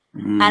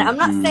 And I'm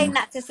not saying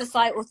that's a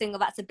societal thing or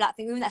that's a black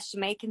thing, even that's a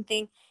Jamaican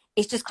thing.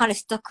 It's just kind of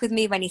stuck with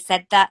me when he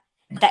said that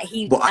and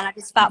I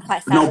just felt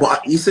quite sad. No,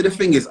 but you see, the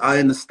thing is, I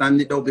understand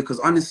it though, because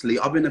honestly,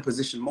 I've been in a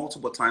position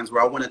multiple times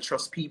where I want to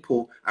trust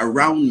people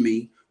around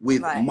me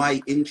with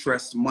my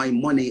interests, my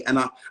money, and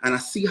I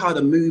see how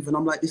they move, and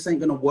I'm like, this ain't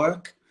gonna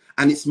work.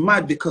 And it's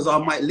mad because I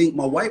might link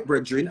my white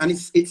brethren, and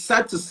it's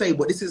sad to say,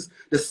 but this is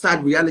the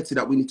sad reality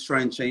that we need to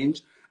try and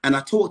change. And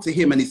I talked to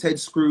him, and his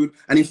head's screwed,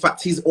 and in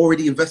fact, he's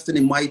already invested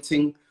in my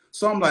thing.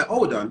 So I'm like,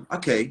 hold on,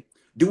 okay,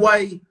 do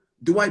I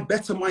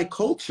better my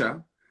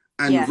culture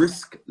and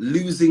risk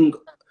losing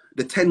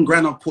the 10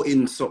 grand I've put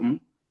in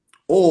something,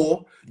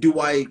 or do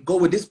I go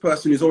with this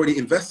person who's already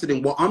invested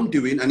in what I'm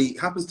doing, and he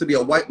happens to be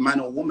a white man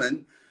or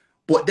woman,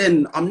 but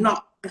then I'm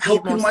not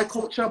helping my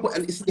culture? But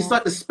and it's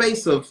like the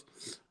space of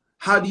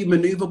how do you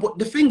maneuver? But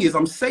the thing is,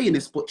 I'm saying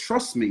this, but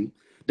trust me,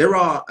 there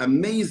are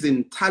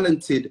amazing,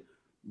 talented,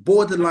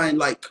 borderline,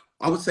 like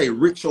I would say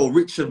rich or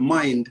rich of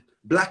mind,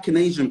 black and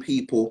Asian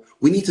people.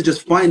 We need to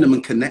just find them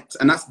and connect.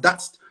 And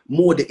that's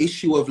more the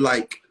issue of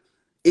like,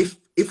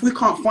 if we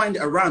can't find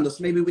it around us,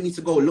 maybe we need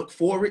to go look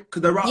for it,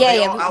 because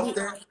they are out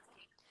there.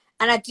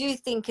 And I do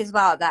think as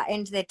well that at the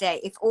end of the day,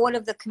 if all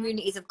of the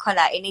communities of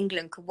colour in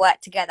England could work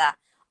together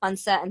on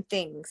certain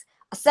things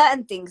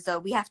though,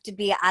 we have to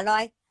be an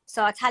ally.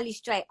 So I tell you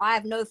straight, I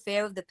have no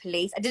fear of the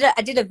police. I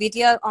did a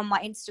video on my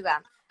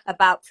Instagram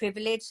about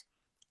privilege.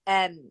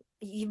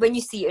 When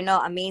you see it, you know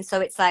what I mean? So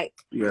it's like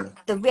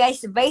the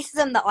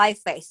racism that I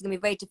face is gonna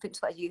be very different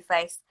to what you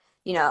face.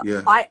 You know,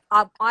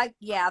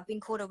 I've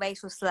been called a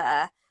racial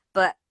slur,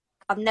 but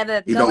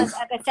no one's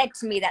ever said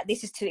to me that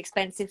this is too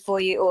expensive for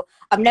you, or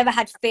I've never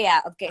had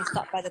fear of getting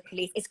stopped by the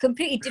police. It's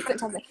completely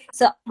different.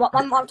 So what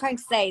I'm trying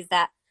to say is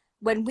that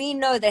when we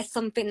know there's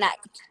something that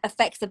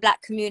affects the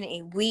black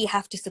community, we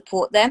have to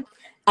support them.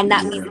 And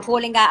that means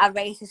calling out our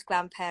racist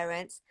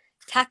grandparents,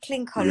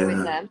 tackling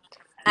colorism.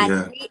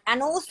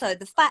 And also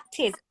the fact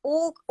is,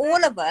 all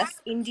of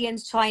us,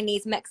 Indians,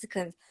 Chinese,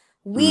 Mexicans,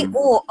 we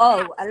all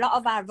owe a lot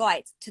of our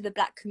rights to the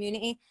black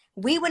community.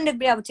 We wouldn't have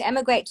been able to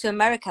emigrate to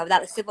America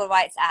without the Civil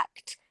Rights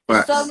Act.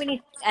 So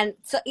many, and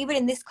so even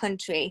in this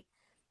country,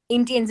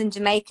 Indians and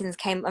Jamaicans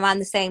came around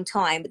the same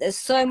time, but there's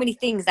so many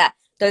things that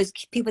those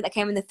people that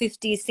came in the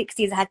 50s,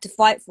 60s had to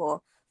fight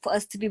for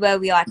us to be where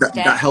we are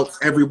today. That helps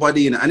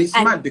everybody, and it's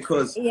mad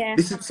because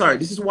this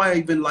is why I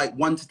even like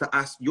wanted to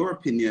ask your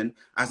opinion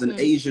as an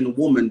Asian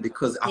woman,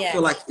 because I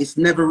feel like it's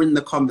never in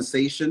the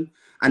conversation.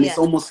 And it's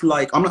almost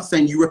like, I'm not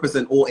saying you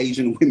represent all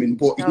Asian women,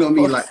 but you know what I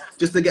mean? Like,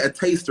 just to get a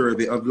taster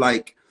of it, of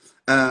like,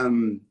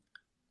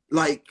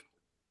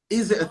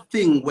 is it a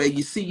thing where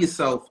you see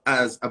yourself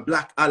as a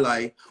black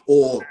ally,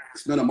 or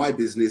it's none of my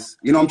business?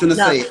 You know what I'm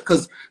trying to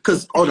say?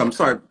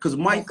 Because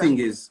my thing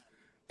is,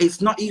 it's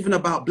not even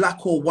about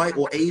black or white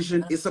or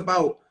Asian. It's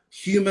about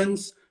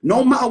humans.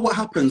 No matter what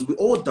happens, we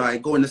all die,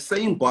 go in the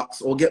same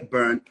box or get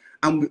burnt.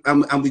 And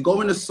we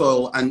go in the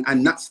soil,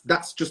 and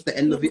that's just the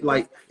end of it.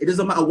 Like, it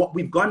doesn't matter what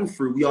we've gone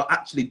through, we are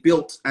actually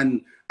built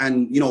and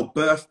you know,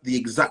 birthed the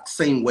exact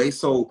same way.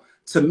 So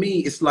to me,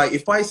 it's like,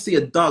 if I see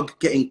a dog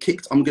getting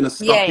kicked, I'm gonna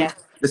stop it.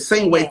 The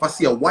same way, if I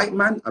see a white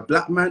man, a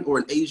black man, or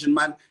an Asian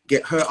man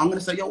get hurt, I'm gonna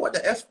say, yo, what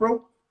the F,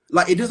 bro?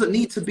 Like, it doesn't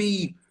need to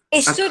be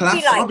it should class.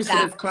 Be like obviously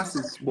that. There's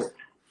classes, but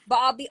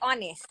I'll be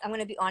honest. I'm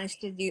gonna be honest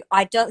with you.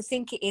 I don't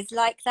think it is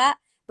like that,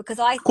 because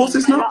I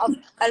think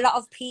a lot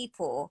of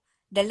people,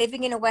 they're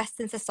living in a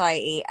Western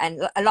society,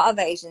 and a lot of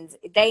Asians,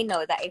 they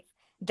know that if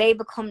they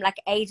become like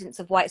agents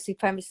of white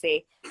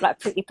supremacy, like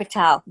Priti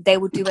Patel, they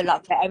will do a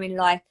lot better in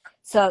life.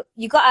 So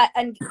you got to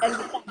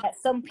understand that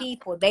some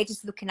people, they're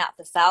just looking out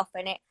for self,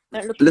 innit?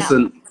 They're not looking out for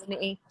the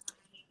community.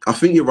 I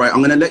think you're right. I'm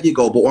going to let you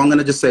go, but what I'm going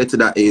to just say to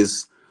that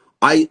is,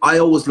 I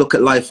always look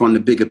at life on the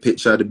bigger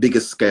picture, the bigger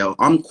scale.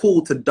 I'm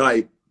cool to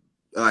die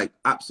like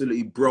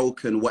absolutely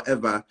broken,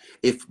 whatever,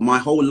 if my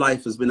whole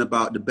life has been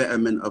about the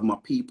betterment of my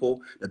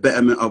people, the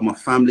betterment of my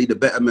family, the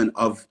betterment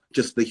of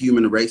just the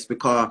human race.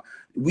 Because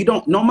we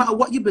don't, no matter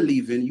what you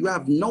believe in, you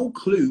have no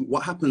clue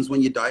what happens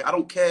when you die. I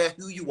don't care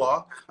who you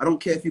are. I don't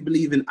care if you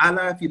believe in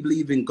Allah, if you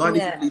believe in God,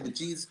 if you believe in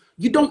Jesus.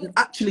 You don't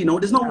actually know.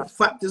 There's no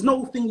fact, there's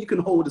no thing you can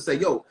hold to say,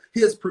 yo,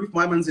 here's proof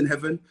my man's in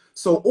heaven.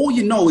 So all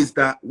you know is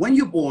that when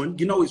you're born,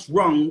 you know it's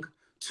wrong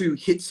to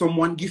hit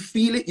someone. You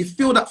feel it. You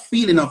feel that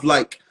feeling of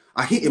like,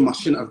 I hit him, I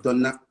shouldn't have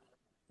done that.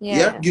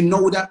 Yeah, you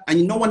know that,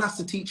 and no one has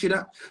to teach you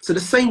that. So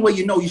the same way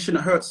you know you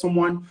shouldn't hurt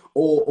someone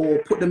or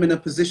put them in a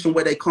position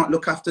where they can't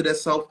look after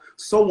themselves,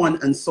 so on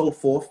and so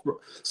forth.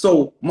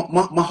 So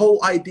my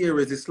whole idea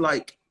is, it's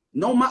like,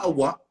 no matter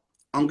what,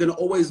 I'm gonna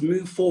always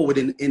move forward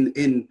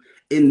in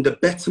the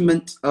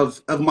betterment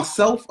of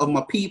myself, of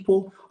my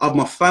people, of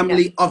my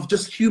family, of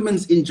just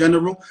humans in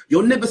general.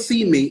 You'll never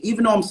see me,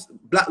 even though I'm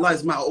Black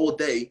Lives Matter all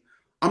day.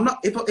 I'm not.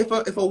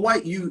 If a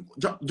white you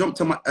jumped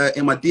to my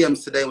in my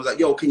DMs today and was like,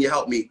 "Yo, can you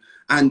help me?"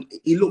 and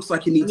he looks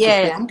like he needs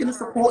support, I'm gonna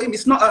support him.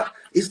 It's not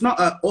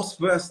a us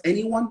versus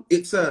anyone.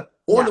 It's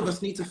all of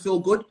us need to feel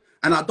good.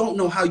 And I don't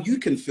know how you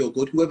can feel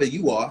good, whoever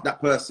you are,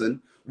 that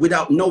person,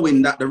 without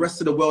knowing that the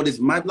rest of the world is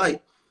mad.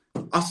 Like,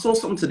 I saw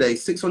something today: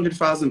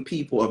 600,000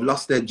 people have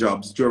lost their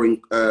jobs during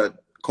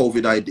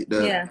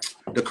COVID,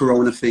 the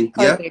Corona thing.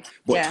 COVID,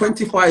 but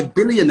 25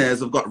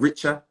 billionaires have got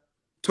richer.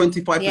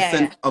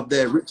 25% of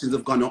their riches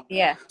have gone up.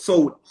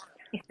 So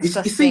you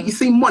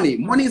see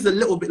money is a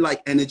little bit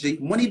like energy.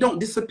 Money don't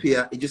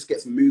disappear, it just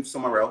gets moved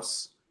somewhere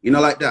else, you know,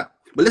 like that.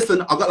 But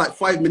listen, I've got like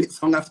 5 minutes,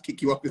 so I'm gonna have to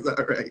kick you off. Is that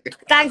all right?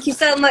 Thank you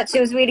so much, it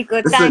was really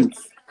good. Listen,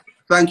 thanks.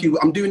 Thank you.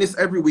 I'm doing this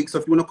every week, so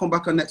if you want to come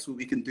back on next week,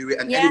 we can do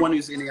it. And anyone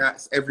who's in here,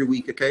 it's every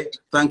week, okay?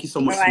 Thank you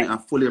so much, Smith. I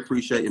fully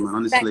appreciate you, man,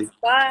 honestly. Thanks.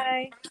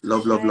 Bye.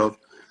 Love.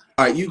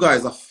 All right, you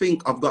guys, I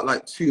think I've got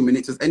like 2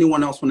 minutes. Does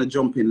anyone else want to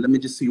jump in? Let me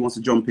just see who wants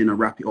to jump in and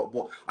wrap it up.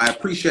 But I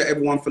appreciate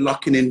everyone for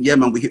locking in. Yeah,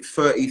 man, we hit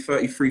 30,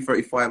 33,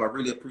 35. I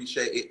really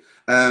appreciate it.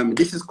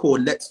 This is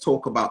called Let's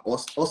Talk About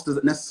Us. Us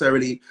doesn't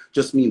necessarily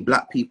just mean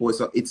Black people.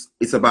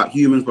 It's about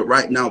humans. But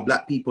right now,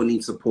 Black people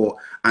need support.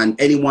 And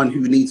anyone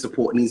who needs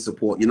support,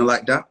 you know,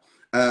 like that.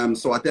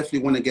 So I definitely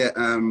want to get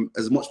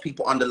as much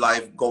people on the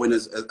live going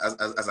as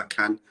I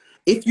can.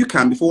 If you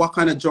can, before I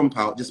kind of jump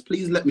out, just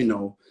please let me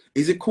know.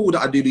 Is it cool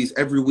that I do these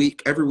every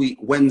week,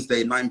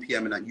 Wednesday, 9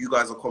 p.m. and that you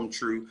guys will come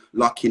through,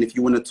 lock in? If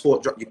you want to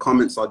talk, drop your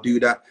comments, I'll do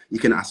that. You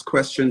can ask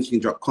questions, you can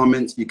drop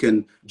comments, you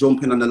can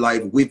jump in on the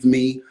live with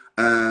me.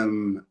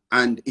 And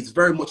it's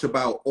very much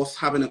about us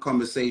having a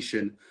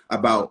conversation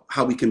about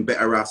how we can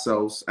better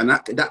ourselves. And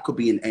that could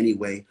be in any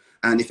way.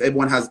 And if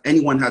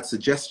anyone had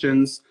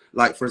suggestions,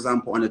 like for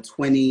example, on the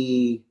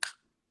 28th,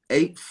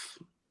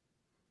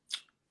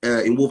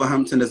 in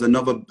Wolverhampton, there's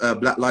another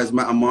Black Lives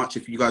Matter march.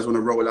 If you guys want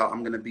to roll out, I'm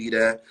going to be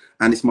there.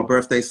 And it's my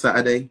birthday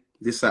Saturday,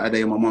 this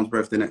Saturday, and my mom's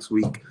birthday next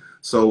week.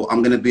 So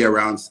I'm going to be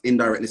around,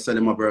 indirectly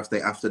selling my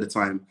birthday after the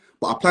time.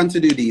 But I plan to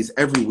do these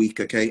every week,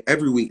 okay?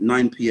 Every week,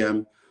 9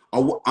 p.m.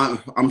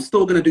 I'm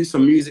still going to do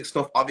some music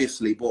stuff,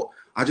 obviously, but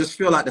I just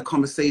feel like the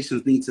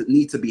conversations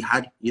need to be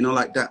had, you know,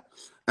 like that.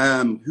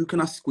 Who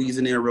can I squeeze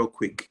in here real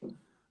quick?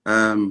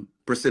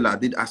 Priscilla, I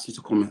did ask you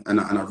to come, and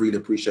I really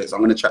appreciate it. So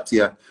I'm going to chat to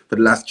you for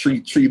the last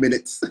three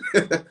minutes.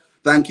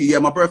 Thank you. Yeah,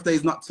 my birthday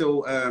is not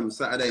till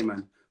Saturday,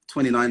 man.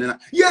 29. And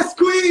yes,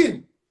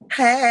 Queen!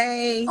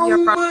 Hey. Oh,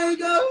 my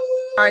God.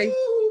 Hi.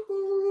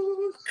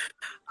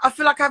 I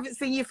feel like I haven't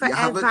seen you forever.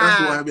 You haven't? That's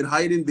why I've been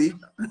hiding deep.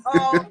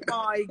 Oh,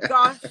 my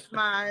gosh,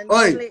 man.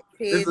 Oi,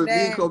 listen, me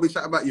and Kobe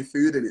chat about your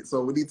food in it, so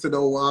we need to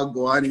know what I'm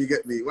going. You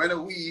get me? When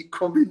are we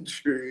coming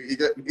through? You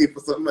get me for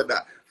something like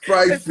that?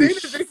 Fried as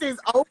fish. Soon as this is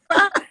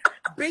over,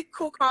 big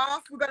cook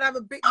off. We're gonna have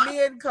a big.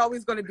 Me and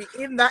Chloe's gonna be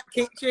in that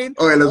kitchen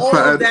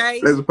all day.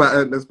 Let's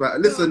pattern.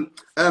 Listen,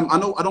 I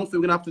don't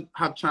think we're gonna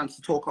have chance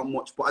to talk on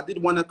much, but I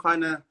did want to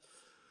kind of.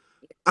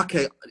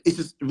 Okay, it's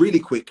just really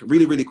quick.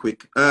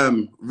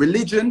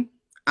 Religion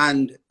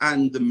and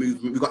the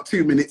movement. We've got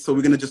 2 minutes, so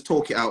we're gonna just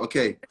talk it out.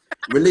 Okay,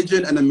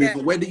 religion and the movement.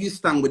 Yeah. Where do you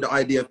stand with the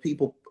idea of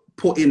people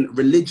putting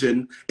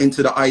religion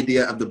into the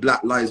idea of the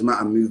Black Lives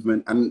Matter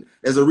movement? And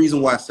there's a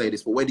reason why I say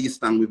this, but where do you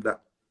stand with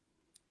that?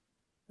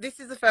 This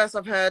is the first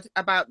I've heard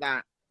about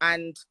that,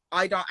 and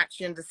I don't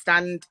actually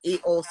understand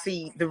it or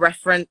see the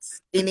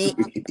reference in it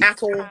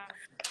at all.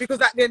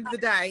 Because at the end of the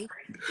day,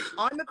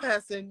 I'm a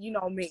person, you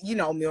know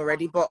me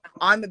already, but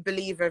I'm a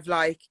believer of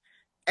like,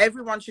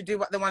 everyone should do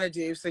what they want to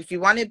do. So if you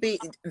want to be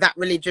that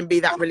religion, be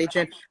that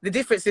religion. The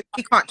difference is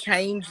we can't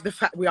change the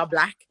fact we are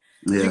Black.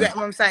 Yeah. Do you get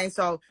what I'm saying?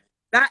 So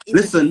that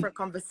is a different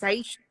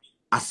conversation.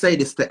 I say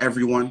this to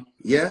everyone,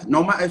 yeah?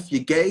 No matter if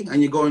you're gay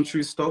and you're going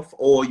through stuff,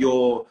 or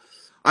you're,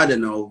 I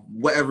don't know,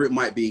 whatever it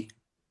might be.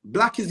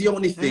 Black is the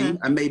only thing,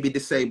 and maybe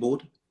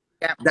disabled,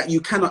 that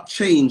you cannot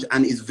change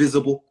and is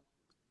visible.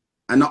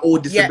 And not all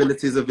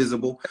disabilities are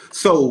visible.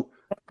 So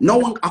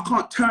I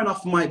can't turn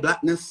off my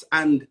Blackness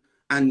and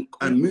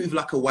move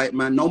like a white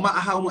man. No matter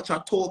how much I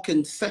talk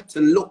and set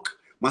and look,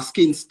 my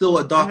skin's still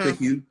a darker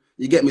hue.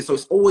 You get me? So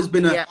it's always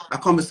been a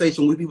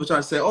conversation with people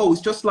trying to say, oh,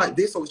 it's just like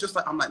this, or it's just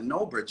like, I'm like,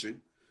 no, Bridget.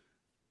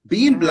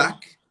 Being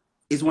Black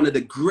is one of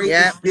the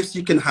greatest gifts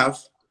you can have.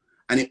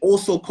 And it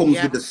also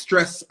comes with the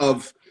stress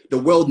of the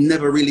world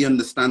never really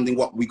understanding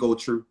what we go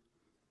through.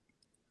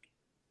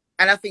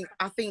 And I think,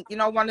 you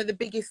know, one of the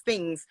biggest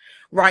things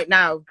right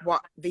now,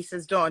 what this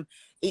has done,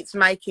 it's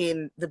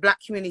making the Black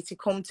community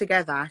come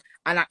together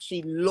and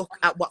actually look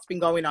at what's been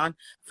going on.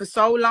 For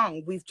so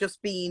long, we've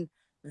just been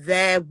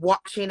there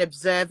watching,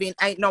 observing.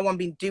 Ain't no one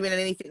been doing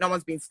anything. No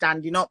one's been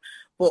standing up.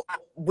 But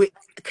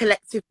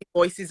collectively,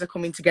 voices are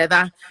coming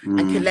together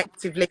and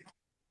collectively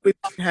we've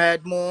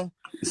heard more.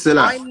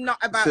 Silla, I'm not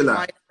about Silla,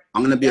 fight.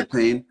 I'm going to be a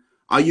pain.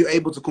 Are you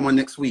able to come on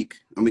next week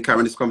and we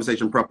carry this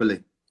conversation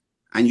properly?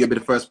 And you'll be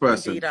the first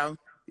person. Indeed,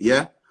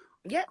 yeah?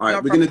 Yeah. All right, no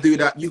we're going to problem. do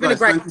that. You guys,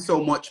 thank you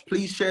so much.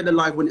 Please share the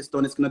live when it's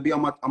done. It's going to be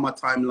on my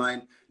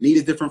timeline. Need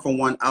is different from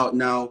one out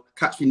now.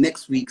 Catch me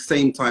next week,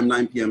 same time,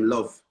 9 p.m.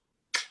 Love.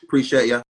 Appreciate ya.